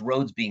watch all these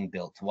roads being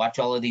built, to watch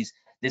all of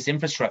this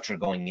infrastructure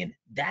going in?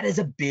 That is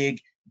a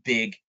big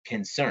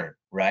concern,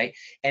 right?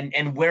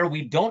 And where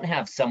we don't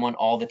have someone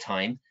all the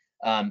time,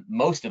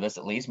 most of us,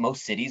 at least,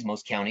 most cities,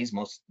 most counties,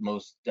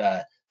 most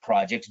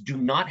projects do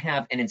not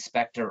have an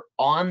inspector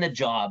on the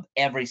job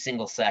every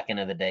single second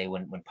of the day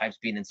when pipes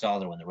being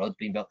installed or when the road's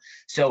being built.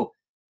 So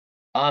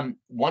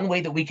one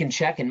way that we can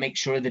check and make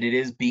sure that it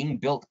is being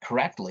built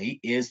correctly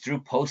is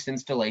through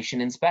post-installation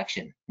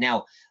inspection.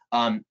 Now,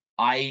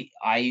 I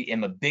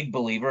am a big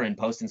believer in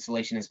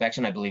post-installation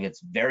inspection. I believe it's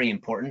very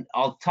important.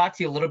 I'll talk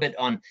to you a little bit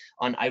on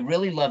I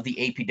really love the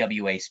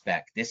APWA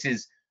spec. This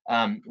is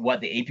what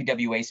the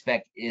APWA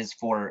spec is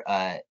for.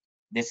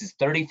 This is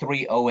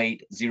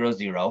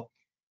 330800.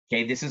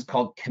 Okay, this is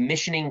called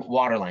commissioning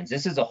water lines.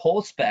 This is a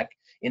whole spec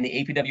in the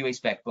APWA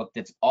spec book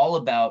that's all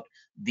about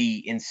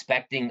the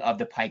inspecting of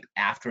the pipe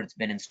after it's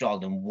been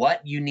installed and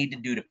what you need to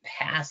do to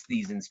pass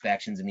these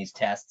inspections and these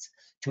tests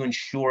to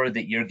ensure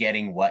that you're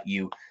getting what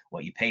you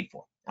paid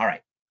for. All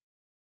right.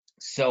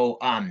 So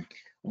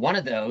one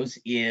of those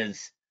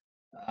is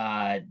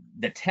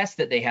the test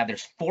that they have.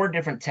 There's 4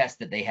 different tests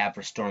that they have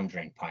for storm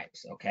drain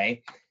pipes.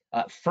 Okay.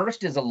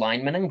 First is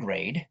alignment and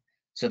grade.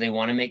 So they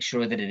want to make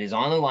sure that it is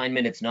on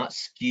alignment. It's not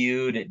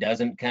skewed. It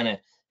doesn't kind of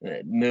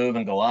move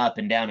and go up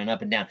and down and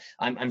up and down.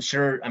 I'm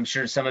sure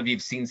some of you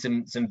have seen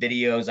some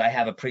videos. I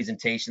have a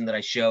presentation that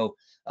I show.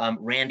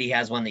 Randy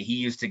has one that he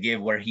used to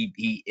give where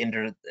he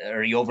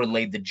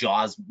overlaid the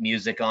Jaws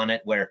music on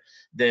it, where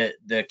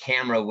the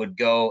camera would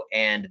go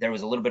and there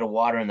was a little bit of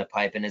water in the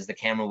pipe, and as the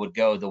camera would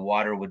go, the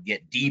water would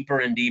get deeper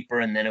and deeper,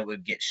 and then it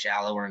would get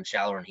shallower and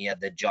shallower, and he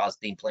had the Jaws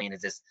theme playing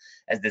as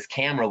this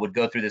camera would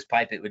go through this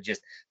pipe. It would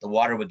just, the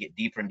water would get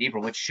deeper and deeper,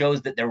 which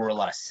shows that there were a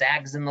lot of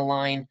sags in the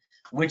line,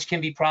 which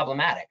can be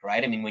problematic,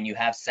 right? I mean, when you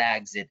have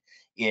sags,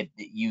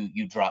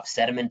 you drop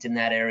sediment in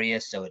that area,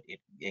 so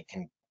it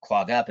can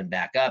clog up and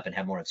back up and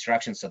have more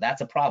obstruction. So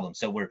that's a problem.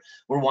 So we're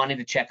wanting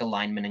to check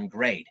alignment and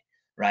grade,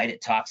 right?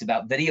 It talks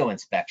about video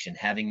inspection,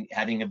 having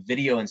a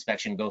video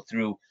inspection go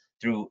through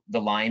the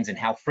lines and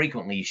how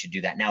frequently you should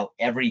do that. Now,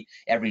 every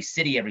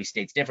city, every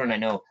state's different. I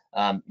know,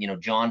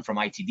 John from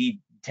ITD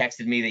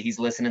texted me that he's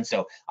listening.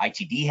 So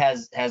ITD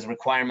has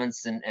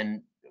requirements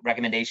and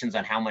recommendations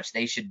on how much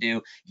they should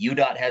do.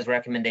 UDOT has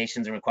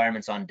recommendations and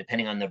requirements on,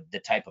 depending on the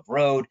type of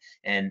road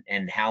and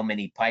how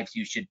many pipes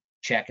you should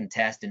check and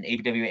test, and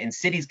APWA and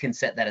cities can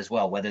set that as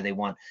well, whether they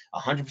want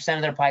 100%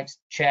 of their pipes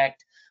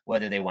checked,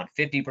 whether they want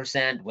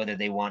 50%, whether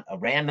they want a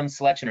random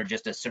selection or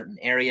just a certain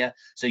area.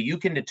 So you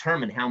can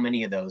determine how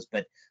many of those,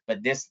 but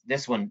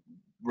this one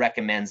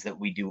recommends that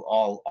we do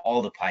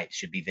all the pipes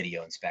should be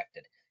video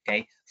inspected.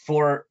 Okay,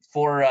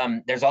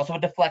 there's also a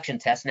deflection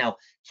test. Now,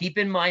 keep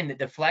in mind that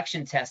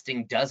deflection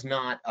testing does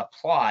not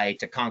apply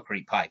to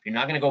concrete pipe. You're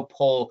not going to go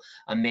pull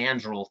a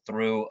mandrel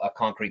through a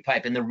concrete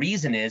pipe, and the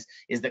reason is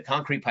that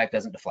concrete pipe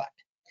doesn't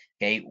deflect.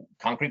 Okay,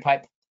 concrete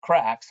pipe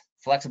cracks.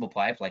 Flexible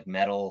pipe like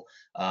metal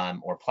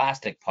or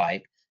plastic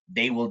pipe,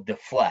 they will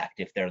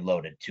deflect if they're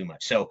loaded too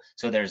much. So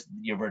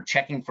we're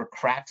checking for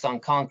cracks on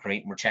concrete,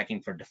 and we're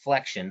checking for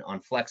deflection on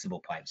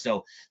flexible pipe.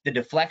 So the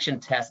deflection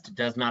test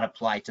does not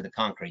apply to the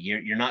concrete.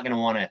 You're not going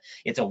to want to.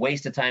 It's a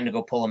waste of time to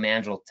go pull a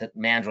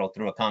mandrel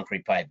through a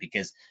concrete pipe,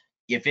 because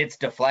if it's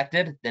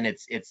deflected, then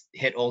it's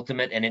hit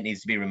ultimate and it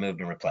needs to be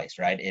removed and replaced,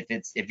 right?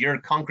 If your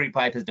concrete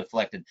pipe is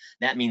deflected,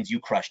 that means you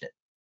crushed it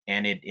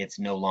and it's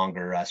no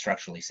longer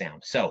structurally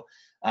sound. So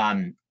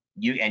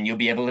you'll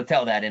be able to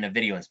tell that in a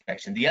video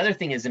inspection. The other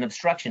thing is an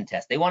obstruction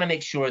test. They want to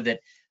make sure that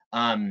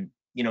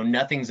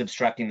nothing's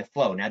obstructing the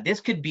flow. Now,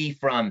 this could be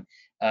from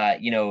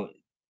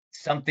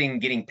something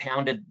getting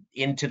pounded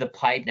into the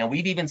pipe. Now,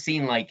 we've even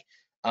seen like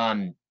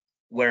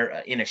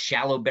where in a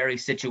shallow bury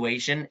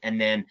situation,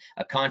 and then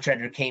a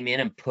contractor came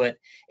in and put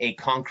a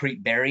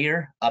concrete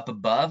barrier up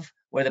above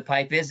where the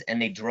pipe is,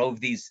 and they drove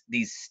these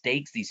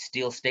stakes, these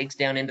steel stakes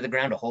down into the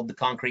ground to hold the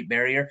concrete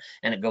barrier,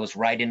 and it goes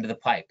right into the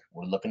pipe.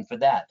 We're looking for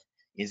that.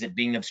 Is it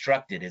being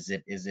obstructed? Is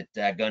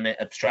it going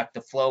to obstruct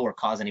the flow or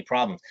cause any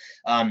problems?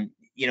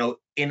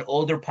 In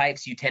older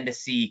pipes, you tend to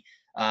see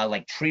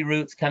like tree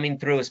roots coming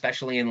through,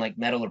 especially in like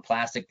metal or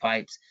plastic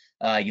pipes.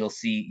 You'll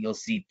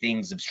see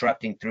things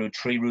obstructing through,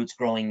 tree roots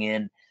growing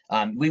in.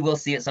 We will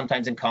see it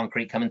sometimes in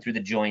concrete coming through the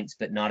joints,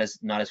 but not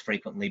as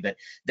frequently. But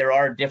there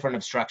are different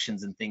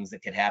obstructions and things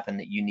that could happen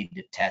that you need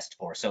to test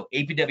for. So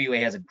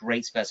APWA has a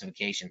great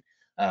specification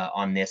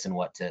on this and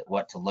what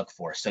to look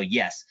for. So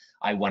yes,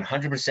 I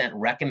 100%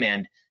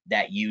 recommend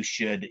that you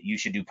should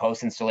do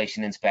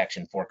post-installation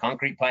inspection for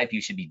concrete pipe.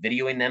 You should be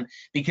videoing them,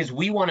 because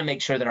we want to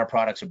make sure that our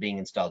products are being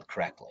installed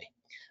correctly.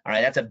 All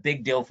right, that's a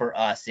big deal for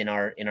us in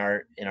our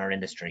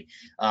industry.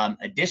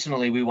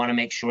 Additionally, we want to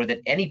make sure that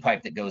any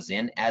pipe that goes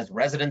in, as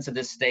residents of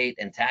this state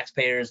and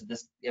taxpayers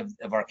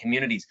of our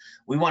communities,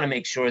 we want to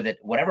make sure that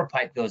whatever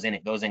pipe goes in,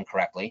 it goes in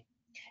correctly,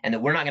 and that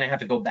we're not going to have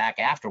to go back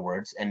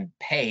afterwards and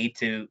pay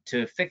to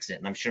fix it.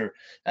 And I'm sure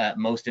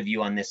most of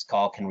you on this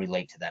call can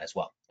relate to that as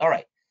well. All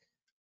right.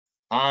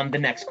 The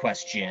next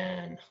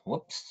question.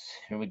 Whoops.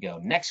 Here we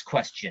go. Next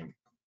question.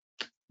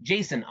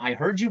 Jason, I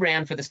heard you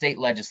ran for the state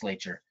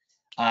legislature.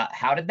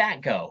 How did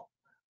that go?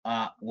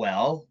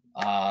 Well,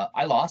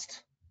 I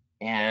lost.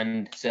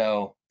 And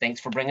so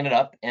thanks for bringing it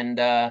up and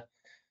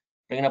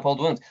bringing up old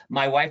wounds.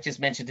 My wife just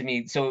mentioned to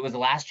me, so it was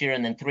last year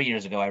and then 3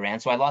 years ago I ran.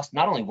 So I lost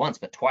not only once,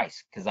 but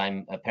twice because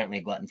I'm apparently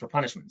a glutton for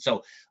punishment.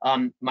 So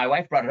my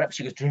wife brought it up.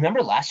 She goes, do you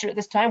remember last year at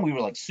this time, we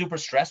were like super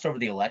stressed over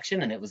the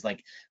election and it was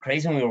like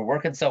crazy and we were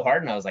working so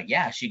hard. And I was like,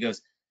 yeah, she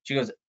goes,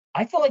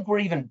 I feel like we're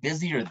even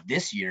busier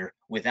this year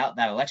without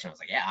that election. I was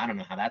like, yeah, I don't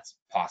know how that's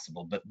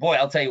possible, but boy,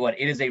 I'll tell you what,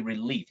 it is a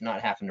relief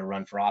not having to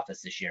run for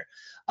office this year.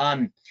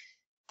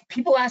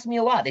 People ask me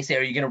a lot. They say,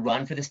 are you going to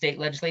run for the state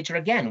legislature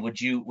again? Would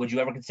you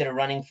ever consider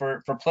running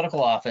for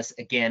political office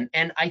again?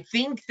 And I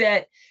think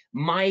that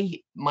my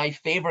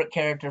favorite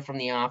character from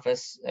The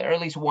Office, or at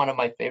least one of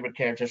my favorite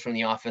characters from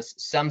The Office,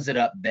 sums it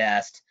up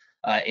best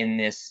in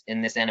this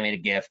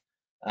animated GIF.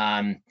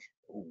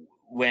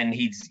 When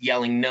he's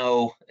yelling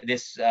no,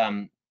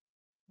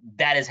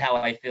 that is how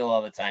I feel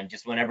all the time.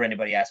 Just whenever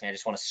anybody asks me, I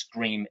just want to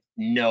scream,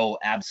 no,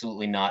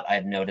 absolutely not. I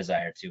have no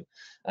desire to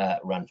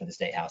run for the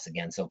state house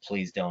again. So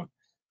please don't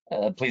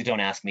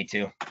ask me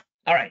to.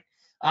 All right.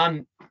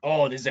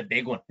 Oh, this is a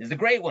big one. This is a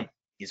great one.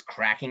 Is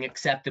cracking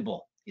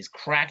acceptable? Is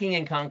cracking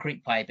in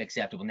concrete pipe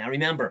acceptable? Now,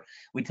 remember,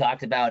 we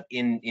talked about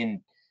in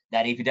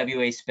that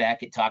APWA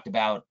spec, it talked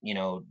about,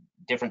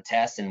 different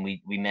tests, and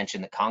we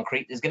mentioned that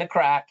concrete is going to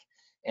crack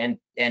and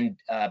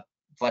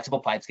flexible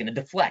pipe's going to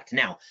deflect.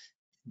 Now,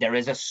 there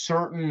is a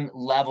certain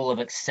level of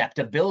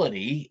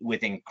acceptability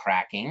within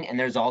cracking, and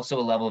there's also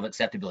a level of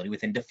acceptability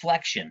within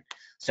deflection.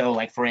 So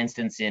like, for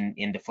instance,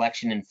 in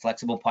deflection in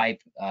flexible pipe,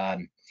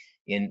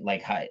 in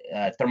like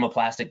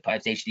thermoplastic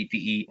pipes,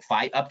 HDPE,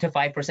 up to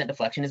 5%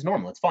 deflection is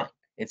normal. It's fine.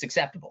 It's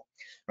acceptable,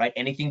 right?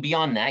 Anything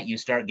beyond that, you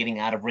start getting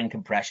out of ring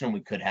compression, and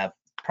we could have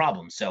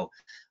problems. So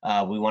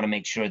we want to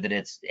make sure that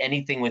it's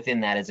anything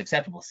within that is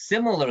acceptable.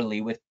 Similarly,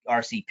 with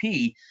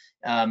RCP,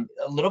 a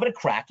little bit of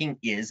cracking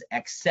is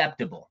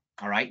acceptable.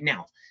 All right,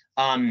 now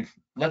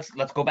let's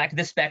go back to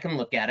the spec and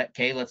look at it.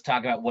 Okay, let's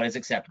talk about what is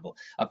acceptable.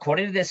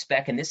 According to this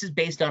spec, and this is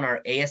based on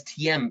our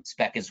ASTM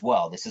spec as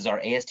well. This is our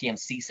ASTM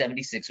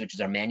C76, which is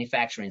our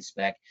manufacturing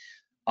spec.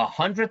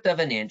 1/100 of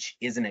an inch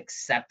is an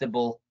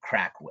acceptable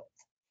crack width.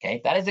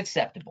 Okay, that is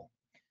acceptable.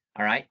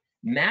 All right,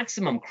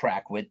 maximum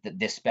crack width that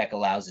this spec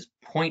allows is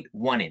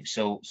 0.1 inch,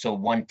 so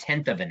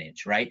 1/10 of an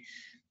inch, right?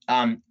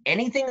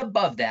 Anything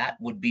above that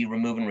would be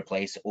remove and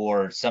replace,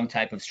 or some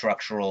type of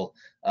structural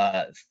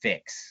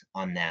fix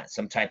on that,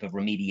 some type of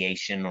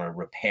remediation or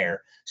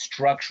repair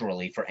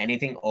structurally for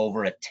anything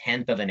over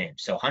 1/10 of an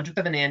inch. So 1/100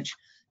 of an inch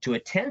to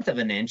 1/10 of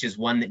an inch is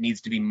one that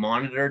needs to be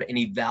monitored and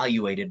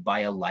evaluated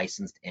by a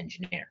licensed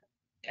engineer.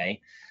 Okay.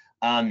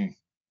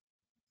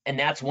 And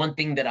that's one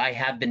thing that I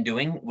have been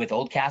doing with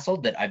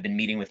Oldcastle, that I've been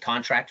meeting with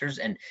contractors,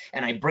 and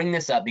I bring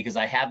this up because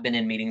I have been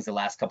in meetings the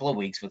last couple of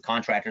weeks with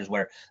contractors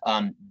where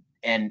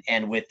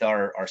and with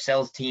our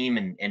sales team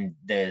and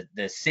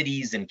the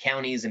cities and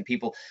counties and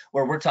people,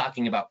 where we're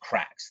talking about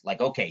cracks. Like,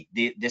 okay,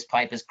 this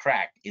pipe is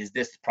cracked. Is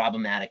this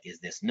problematic?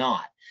 Is this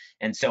not?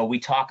 And so we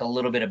talk a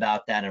little bit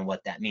about that and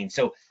what that means.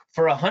 So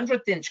for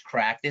 1/100 inch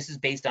crack, this is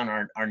based on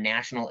our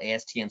national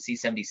ASTM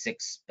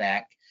C76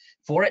 spec.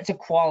 For it to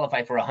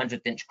qualify for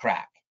 1/100 inch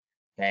crack,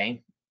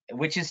 okay,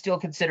 which is still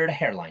considered a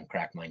hairline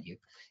crack, mind you,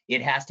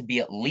 it has to be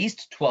at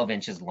least 12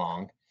 inches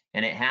long,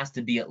 and it has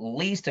to be at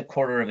least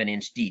 1/4 of an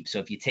inch deep. So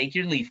if you take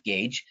your leaf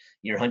gauge,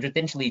 your 100th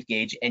inch leaf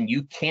gauge, and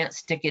you can't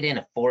stick it in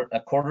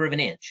 1/4 of an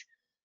inch,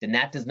 then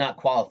that does not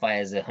qualify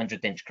as a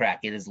 100th inch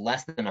crack. It is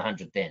less than a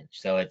 100th inch.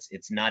 So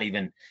it's not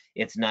even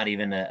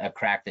a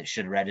crack that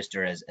should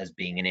register as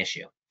being an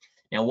issue.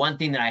 Now, one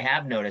thing that I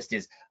have noticed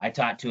is I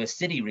talked to a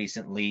city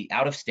recently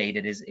out of state.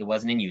 It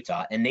wasn't in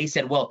Utah, and they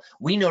said, well,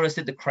 we noticed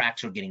that the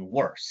cracks were getting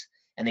worse.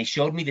 And they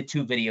showed me the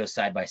two videos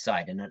side by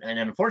side. And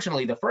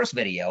unfortunately, the first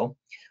video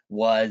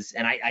was,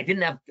 and I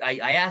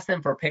asked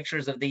them for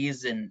pictures of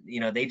these, and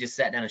they just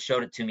sat down and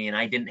showed it to me, and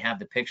I didn't have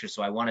the picture,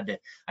 so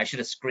I should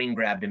have screen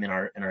grabbed them in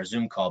our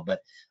Zoom call.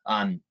 But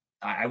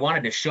I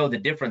wanted to show the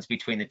difference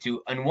between the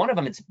two. And one of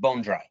them, it's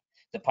bone dry.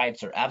 The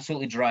pipes are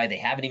absolutely dry. They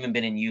haven't even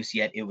been in use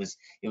yet. It was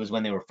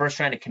when they were first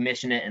trying to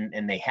commission it,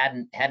 and they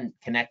hadn't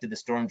connected the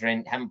storm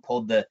drain, haven't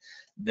pulled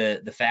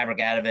the fabric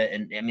out of it.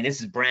 And I mean,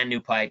 this is brand new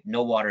pipe.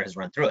 No water has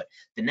run through it.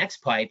 The next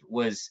pipe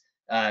was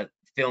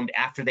filmed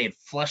after they had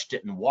flushed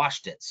it and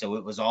washed it, so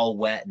it was all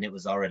wet and it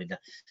was already done.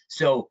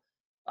 So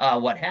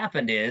what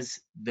happened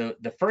is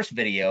the first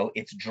video,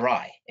 it's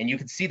dry, and you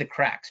can see the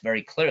cracks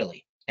very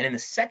clearly. And in the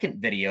second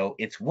video,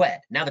 it's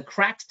wet. Now the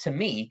cracks, to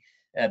me,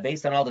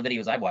 based on all the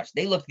videos I watched,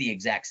 they looked the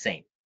exact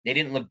same. They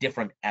didn't look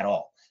different at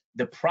all.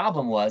 the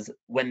problem was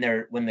when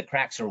the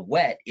cracks are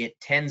wet,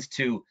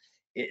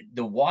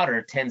 the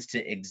water tends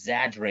to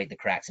exaggerate the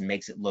cracks and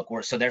makes it look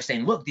worse. So they're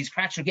saying, look, these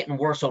cracks are getting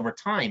worse over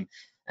time.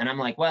 And I'm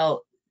like,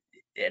 well,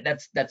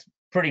 that's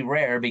pretty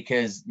rare,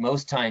 because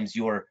most times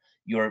your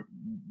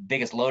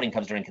biggest loading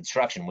comes during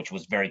construction, which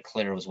was very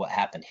clear was what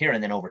happened here.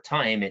 And then over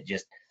time, it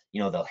just,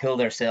 they'll heal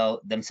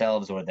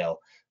themselves, or they'll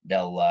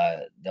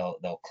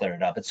clear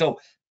it up. And so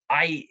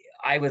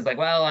I was like,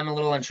 well, I'm a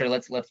little unsure.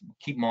 Let's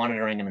keep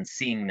monitoring them and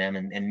seeing them,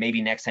 and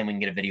maybe next time we can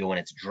get a video when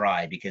it's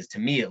dry, because to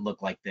me it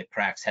looked like the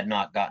cracks had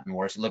not gotten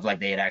worse. It looked like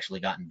they had actually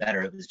gotten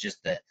better. It was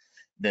just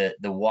the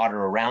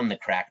water around the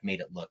crack made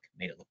it look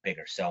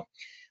bigger. So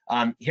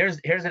here's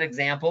an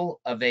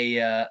example of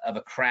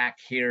a crack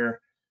here.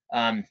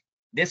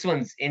 This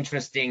one's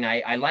interesting.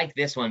 I like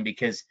this one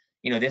because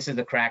this is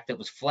the crack that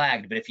was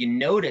flagged. But if you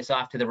notice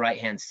off to the right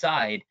hand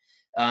side,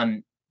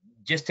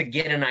 just to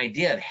get an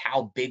idea of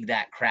how big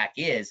that crack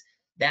is,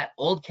 that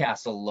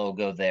Oldcastle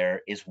logo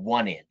there is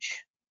 1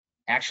 inch.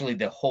 Actually,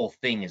 the whole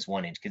thing is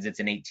 1 inch because it's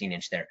an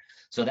 18-inch there.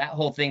 So that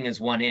whole thing is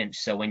 1 inch.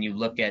 So when you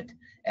look at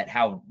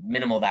how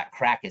minimal that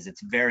crack is,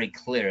 it's very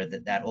clear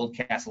that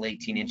Oldcastle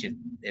 18-inch,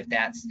 if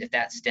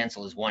that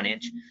stencil is 1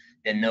 inch,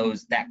 then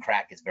that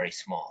crack is very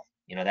small.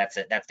 That's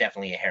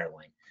definitely a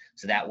hairline.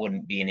 So that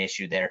wouldn't be an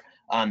issue there.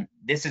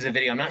 This is a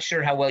video. I'm not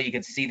sure how well you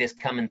can see this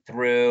coming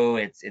through.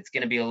 It's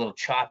going to be a little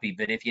choppy,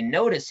 but if you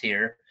notice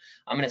here,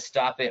 I'm going to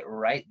stop it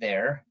right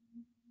there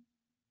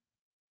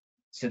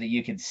so that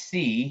you can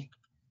see.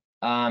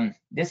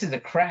 This is a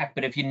crack,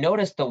 but if you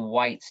notice the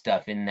white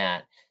stuff in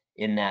that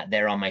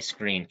there on my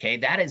screen, okay,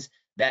 that is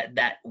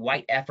that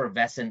white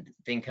effervescent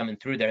thing coming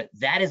through there.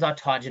 That is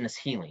autogenous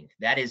healing.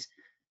 That is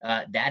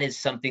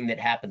something that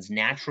happens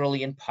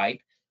naturally in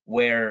pipe,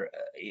 where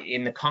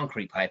in the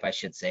concrete pipe, I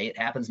should say, it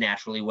happens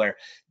naturally, where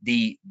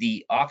the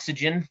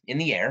oxygen in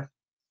the air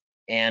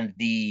and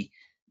the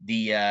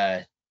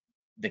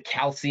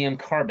calcium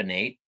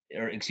carbonate,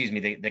 or excuse me,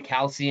 the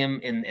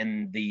calcium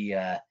and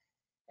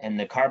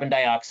the carbon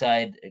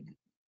dioxide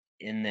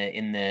in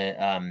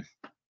the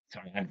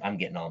sorry, I'm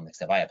getting all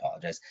mixed up. I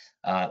apologize.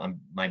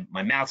 My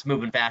mouth's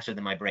moving faster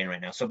than my brain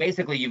right now. So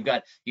basically, you've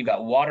got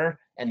water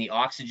and the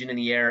oxygen in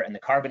the air and the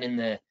carbon in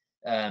the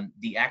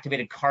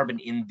activated carbon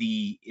in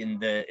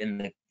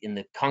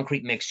the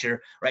concrete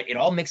mixture, right? It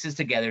all mixes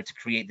together to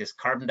create this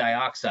carbon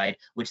dioxide,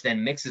 which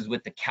then mixes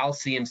with the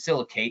calcium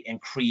silicate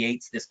and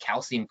creates this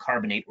calcium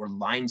carbonate or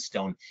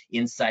limestone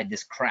inside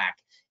this crack.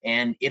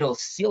 And it'll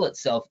seal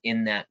itself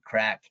in that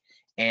crack,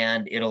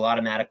 and it'll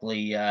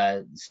automatically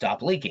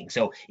stop leaking.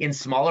 So in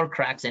smaller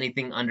cracks,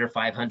 anything under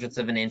 0.05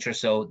 of an inch or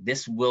so,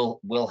 this will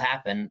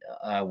happen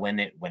when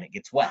it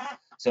gets wet.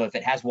 So if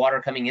it has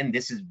water coming in,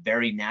 this is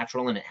very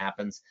natural, and it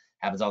happens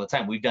all the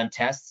time. We've done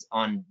tests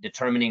on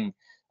determining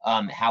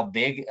how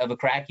big of a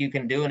crack you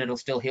can do, and it'll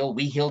still heal.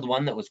 We healed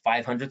one that was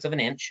 0.05 of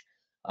an inch.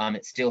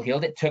 It still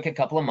healed. It took a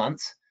couple of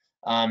months.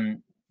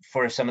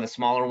 For some of the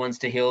smaller ones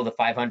to heal, the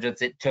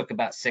 0.05, it took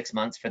about 6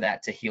 months for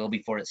that to heal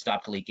before it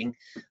stopped leaking.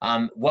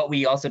 What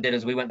we also did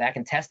is we went back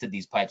and tested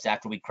these pipes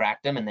after we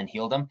cracked them and then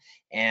healed them,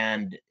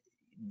 and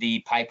the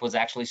pipe was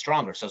actually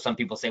stronger. So some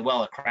people say,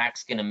 well, a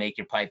crack's going to make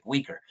your pipe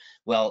weaker.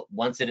 Well,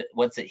 once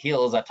it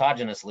heals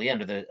autogenously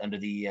under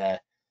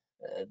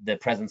the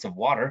presence of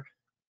water,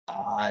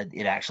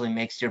 it actually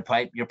makes your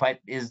pipe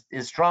is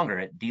stronger.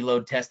 It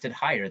deload tested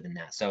higher than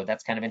that. So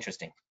that's kind of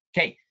interesting.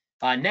 Okay.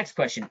 Next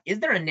question, is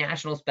there a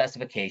national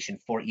specification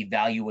for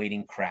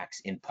evaluating cracks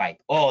in pipe?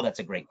 Oh, that's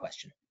a great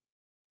question.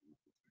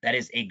 That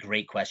is a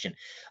great question.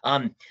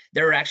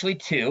 There are actually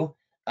two.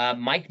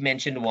 Mike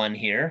mentioned one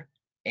here,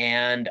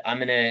 and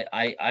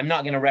I'm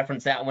not gonna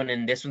reference that one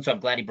in this one, so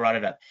I'm glad he brought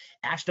it up.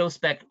 AASHTO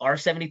Spec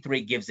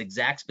R73 gives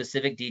exact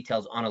specific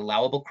details on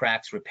allowable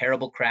cracks,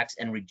 repairable cracks,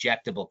 and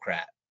rejectable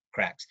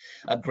cracks.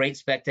 A great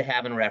spec to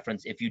have in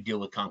reference if you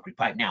deal with concrete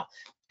pipe. Now,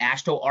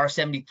 AASHTO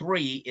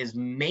R73 is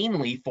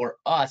mainly for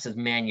us as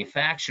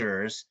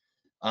manufacturers,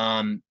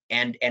 and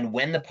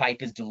when the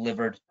pipe is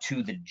delivered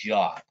to the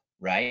job,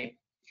 right?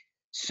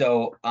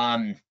 So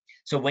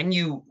so when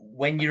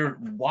you're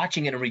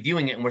watching it and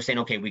reviewing it, and we're saying,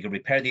 okay, we can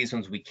repair these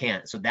ones, we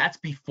can't. So that's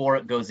before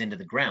it goes into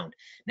the ground.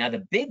 Now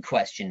the big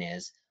question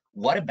is,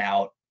 what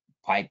about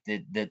pipe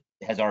that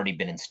has already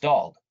been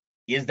installed?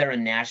 Is there a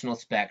national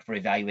spec for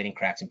evaluating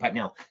cracks in pipe?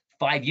 Now,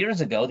 5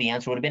 years ago, the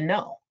answer would have been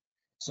no.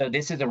 So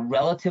this is a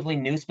relatively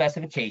new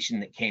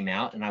specification that came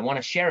out, and I want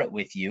to share it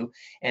with you.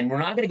 And we're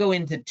not going to go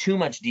into too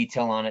much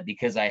detail on it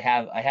because I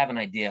have an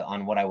idea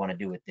on what I want to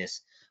do with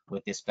this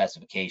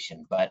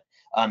specification. But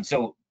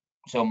so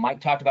Mike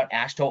talked about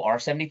AASHTO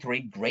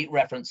R73, great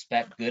reference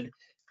spec,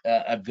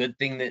 a good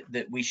thing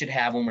that we should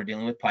have when we're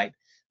dealing with pipe.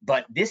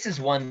 But this is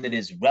one that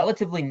is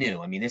relatively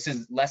new. I mean, this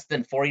is less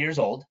than 4 years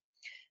old.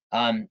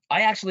 I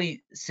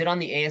actually sit on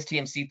the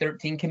ASTM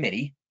C13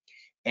 committee,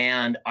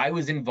 and I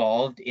was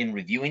involved in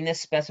reviewing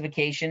this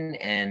specification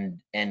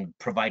and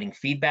providing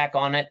feedback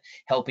on it,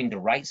 helping to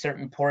write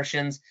certain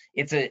portions.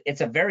 It's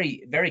a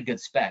very, very good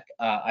spec.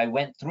 I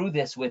went through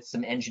this with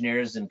some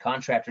engineers and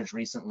contractors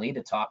recently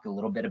to talk a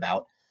little bit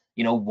about,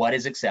 you know, what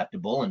is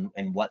acceptable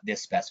and what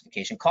this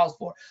specification calls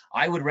for.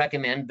 I would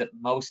recommend that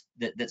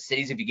that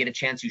cities, if you get a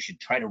chance, you should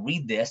try to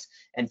read this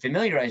and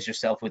familiarize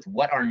yourself with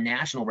what our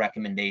national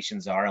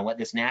recommendations are and what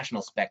this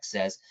national spec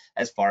says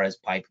as far as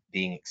pipe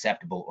being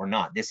acceptable or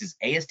not. This is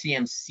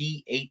ASTM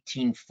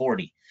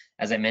C1840.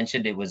 As I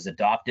mentioned, it was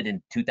adopted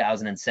in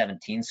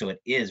 2017, so it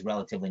is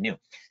relatively new.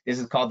 This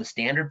is called the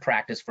Standard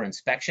Practice for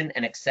Inspection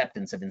and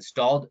Acceptance of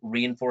Installed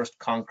Reinforced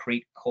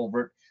Concrete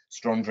Culvert,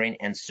 Storm Drain,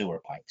 and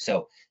Sewer Pipe.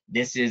 So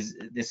this is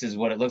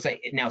what it looks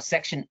like. Now,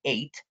 Section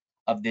 8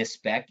 of this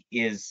spec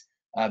is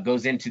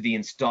goes into the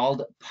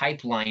installed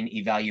pipeline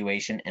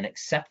evaluation and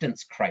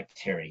acceptance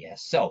criteria.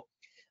 So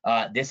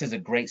this is a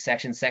great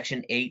section.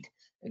 Section 8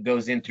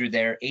 goes in through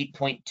there.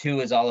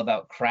 8.2 is all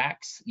about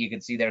cracks. You can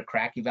see their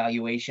crack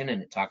evaluation,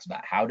 and it talks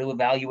about how to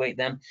evaluate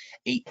them.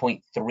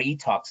 8.3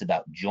 talks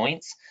about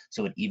joints,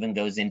 so it even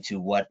goes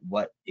into what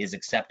is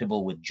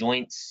acceptable with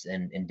joints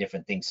and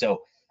different things.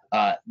 So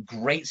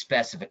great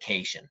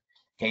specification.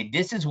 Okay,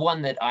 this is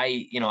one that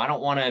I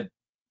don't want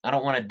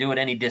to do it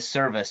any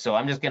disservice, so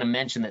I'm just going to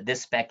mention that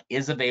this spec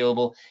is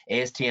available,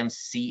 ASTM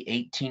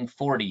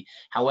C1840.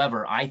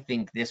 However, I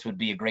think this would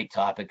be a great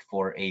topic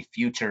for a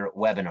future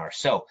webinar.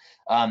 So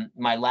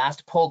my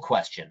last poll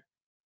question,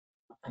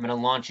 I'm going to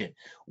launch it.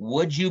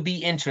 Would you be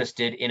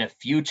interested in a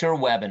future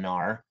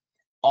webinar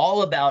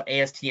all about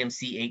ASTM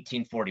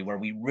C1840, where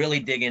we really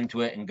dig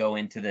into it and go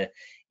into the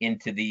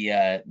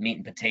meat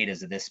and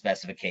potatoes of this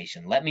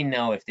specification? Let me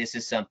know if this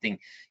is something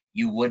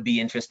you would be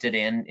interested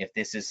in, if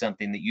this is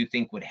something that you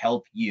think would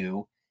help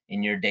you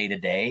in your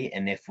day-to-day,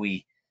 and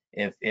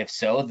if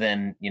so,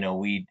 then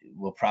we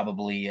will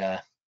probably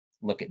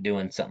look at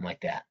doing something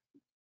like that.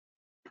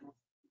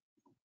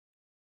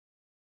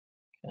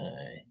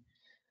 Okay,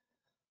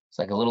 it's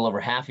like a little over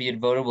half of you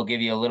voted. We'll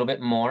give you a little bit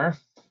more.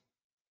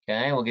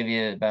 Okay, we'll give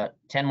you about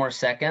 10 more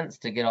seconds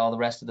to get all the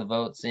rest of the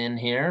votes in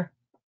here.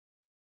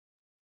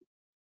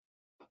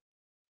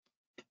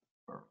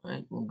 All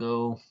right, we'll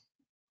go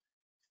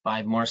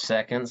 5 more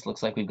seconds.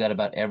 Looks like we've got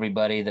about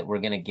everybody that we're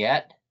going to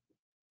get.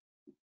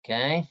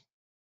 Okay.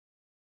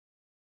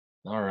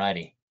 All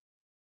righty.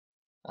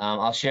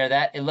 I'll share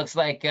that. It looks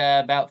like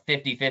about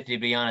 50-50, to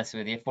be honest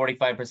with you.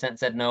 45%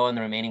 said no, and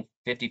the remaining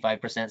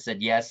 55%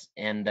 said yes.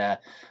 And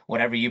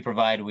whatever you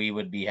provide, we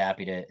would be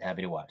happy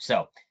to watch.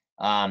 So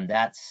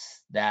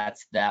that's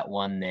that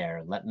one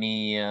there. Let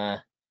me.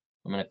 I'm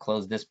going to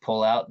close this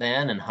poll out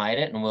then and hide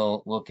it, and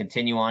we'll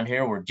continue on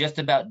here. We're just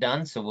about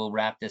done, so we'll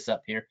wrap this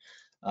up here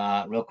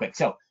real quick.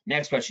 So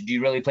next question: do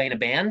you really play in a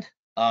band?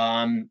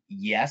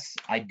 Yes,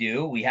 I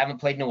do. We haven't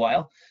played in a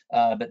while,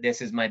 but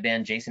this is my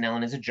band. Jason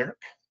Allen is a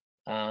Jerk.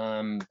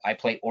 I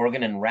play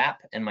organ and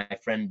rap, and my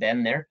friend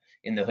Ben there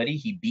in the hoodie,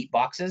 he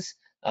beatboxes.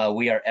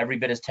 We are every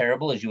bit as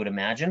terrible as you would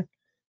imagine.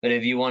 But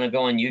if you want to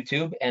go on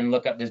YouTube and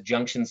look up this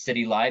Junction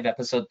City Live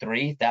episode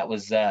 3, that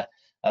was a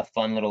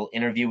fun little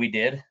interview we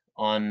did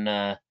on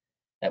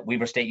at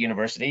Weber State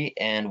University,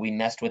 and we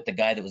messed with the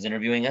guy that was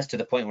interviewing us to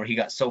the point where he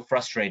got so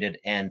frustrated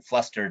and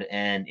flustered,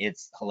 and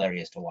it's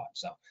hilarious to watch.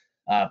 So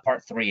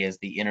part 3 is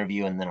the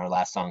interview and then our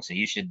last song, so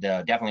you should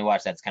definitely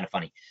watch that. It's kind of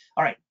funny.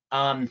 All right.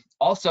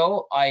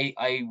 Also,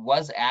 I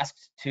was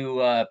asked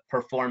to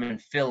perform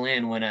and fill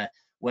in when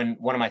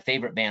one of my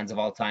favorite bands of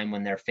all time,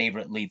 when their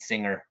favorite lead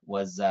singer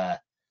was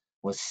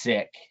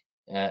sick,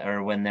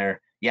 or when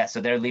their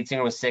lead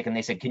singer was sick, and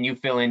they said, "Can you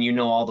fill in? You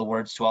know all the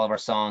words to all of our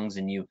songs,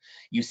 and you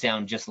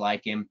sound just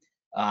like him.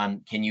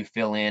 Can you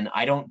fill in?"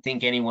 I don't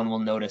think anyone will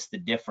notice the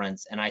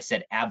difference, and I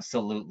said,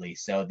 "Absolutely."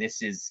 So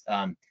this is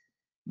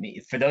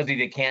for those of you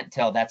that can't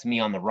tell, that's me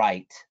on the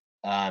right.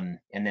 And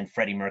then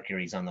Freddie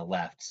Mercury's on the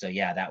left. So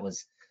yeah, that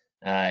was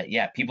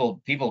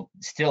people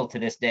still to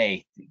this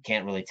day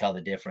can't really tell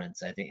the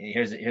difference. I think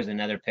here's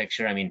another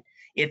picture. I mean,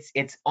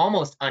 it's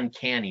almost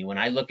uncanny when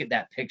I look at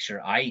that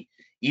picture. I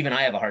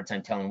have a hard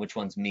time telling which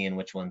one's me and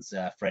which one's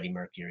Freddie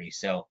Mercury.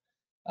 So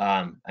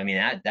I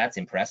mean, that's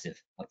impressive,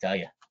 I'll tell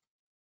you.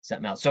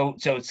 Something else. So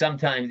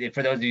sometimes,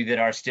 for those of you that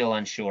are still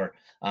unsure,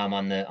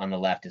 on the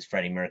left is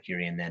Freddie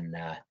Mercury, and then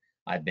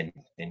I've been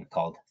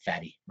called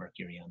Fatty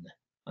Mercury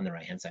on the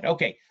right hand side.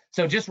 Okay,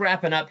 so just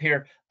wrapping up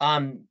here.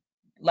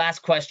 Last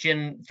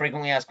question,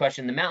 frequently asked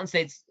question: the Mountain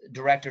States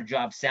director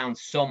job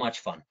sounds so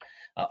much fun.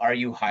 Are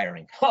you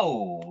hiring?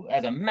 Oh,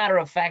 as a matter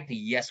of fact,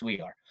 yes, we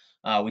are.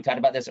 We talked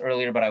about this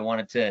earlier, but I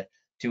wanted to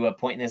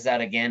point this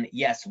out again.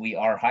 Yes, we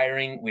are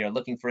hiring. We are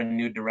looking for a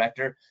new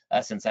director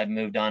since I've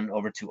moved on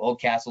over to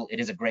Oldcastle. It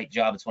is a great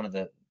job. It's one of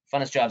the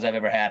funnest jobs I've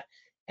ever had.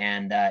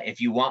 And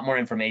if you want more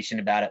information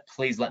about it,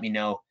 please let me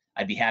know.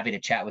 I'd be happy to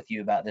chat with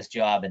you about this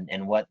job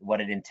and what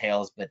it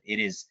entails. But it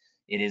is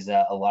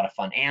a lot of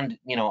fun. And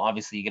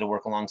obviously you get to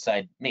work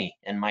alongside me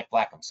and Mike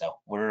Blackham. So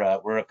we're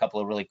a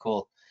couple of really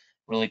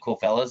cool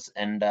fellas.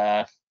 And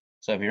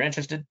so if you're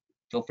interested,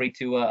 feel free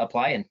to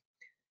apply,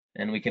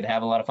 and we could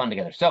have a lot of fun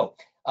together. So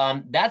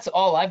that's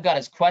all I've got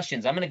as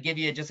questions. I'm going to give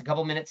you just a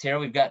couple minutes here.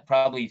 We've got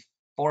probably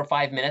 4 or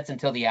 5 minutes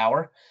until the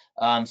hour.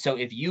 So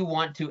if you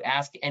want to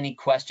ask any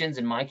questions,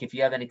 and Mike, if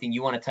you have anything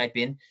you want to type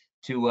in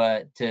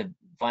to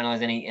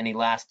finalize any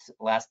last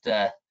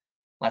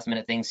last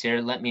minute things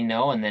here, let me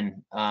know. And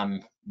then,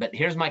 but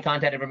here's my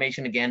contact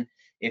information again.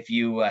 If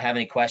you have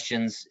any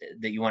questions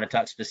that you want to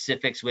talk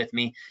specifics with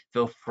me,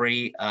 feel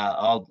free.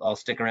 I'll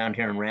stick around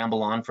here and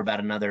ramble on for about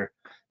another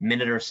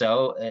minute or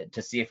so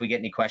to see if we get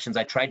any questions.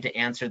 I tried to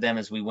answer them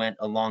as we went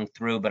along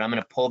through, but I'm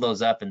going to pull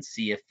those up and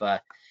see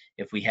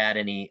if we had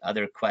any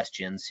other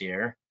questions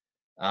here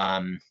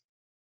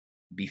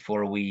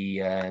before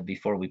we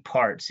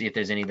part. See if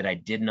there's any that I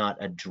did not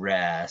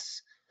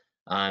address.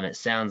 It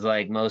sounds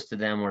like most of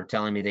them were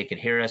telling me they could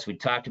hear us. We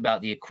talked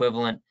about the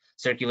equivalent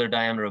circular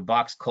diameter of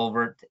box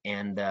culvert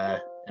and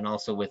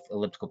also with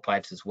elliptical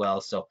pipes as well.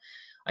 So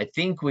I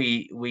think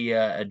we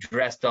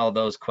addressed all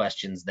those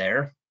questions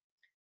there.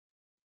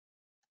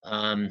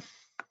 Let's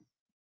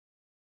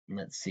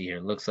see here.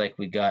 Looks like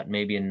we got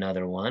maybe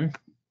another one.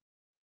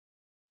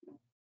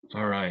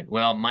 All right.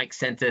 Well, Mike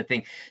sent a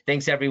thing.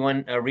 Thanks,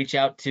 everyone. Reach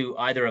out to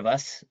either of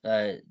us,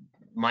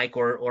 Mike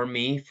or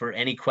me, for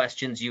any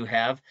questions you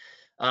have.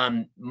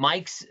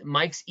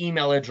 Mike's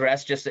email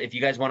address, just if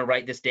you guys want to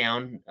write this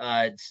down,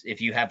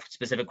 if you have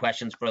specific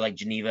questions for like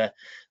Geneva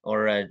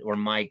or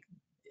Mike,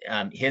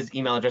 his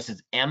email address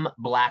is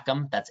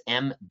mblackham, that's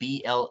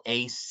MBLACKHAM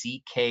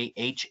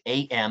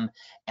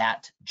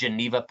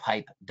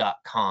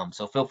 @genevapipe.com.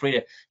 So feel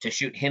free to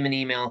shoot him an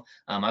email.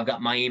 I've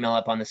got my email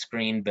up on the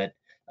screen, but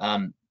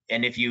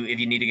and if you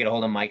need to get a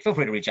hold of Mike, feel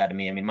free to reach out to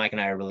me. I mean, Mike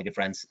and I are really good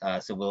friends,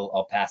 so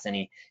I'll pass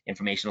any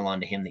information along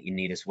to him that you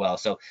need as well.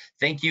 So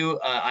thank you.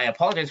 I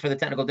apologize for the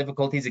technical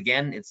difficulties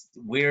again. It's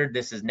weird.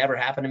 This has never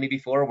happened to me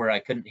before, where I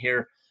couldn't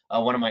hear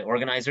one of my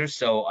organizers.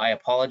 So I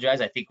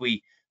apologize. I think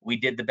we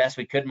did the best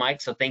we could,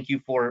 Mike. So thank you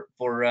for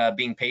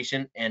being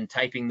patient and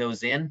typing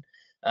those in,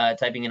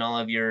 typing in all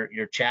of your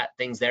chat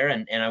things there.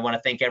 And I want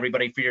to thank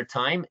everybody for your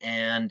time.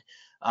 And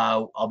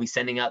I'll be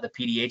sending out the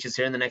PDHs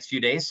here in the next few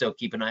days, so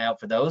keep an eye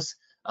out for those.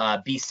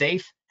 Be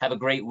safe, have a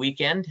great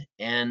weekend,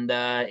 and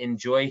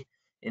enjoy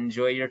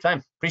your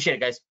time. Appreciate it,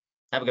 guys.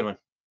 Have a good one.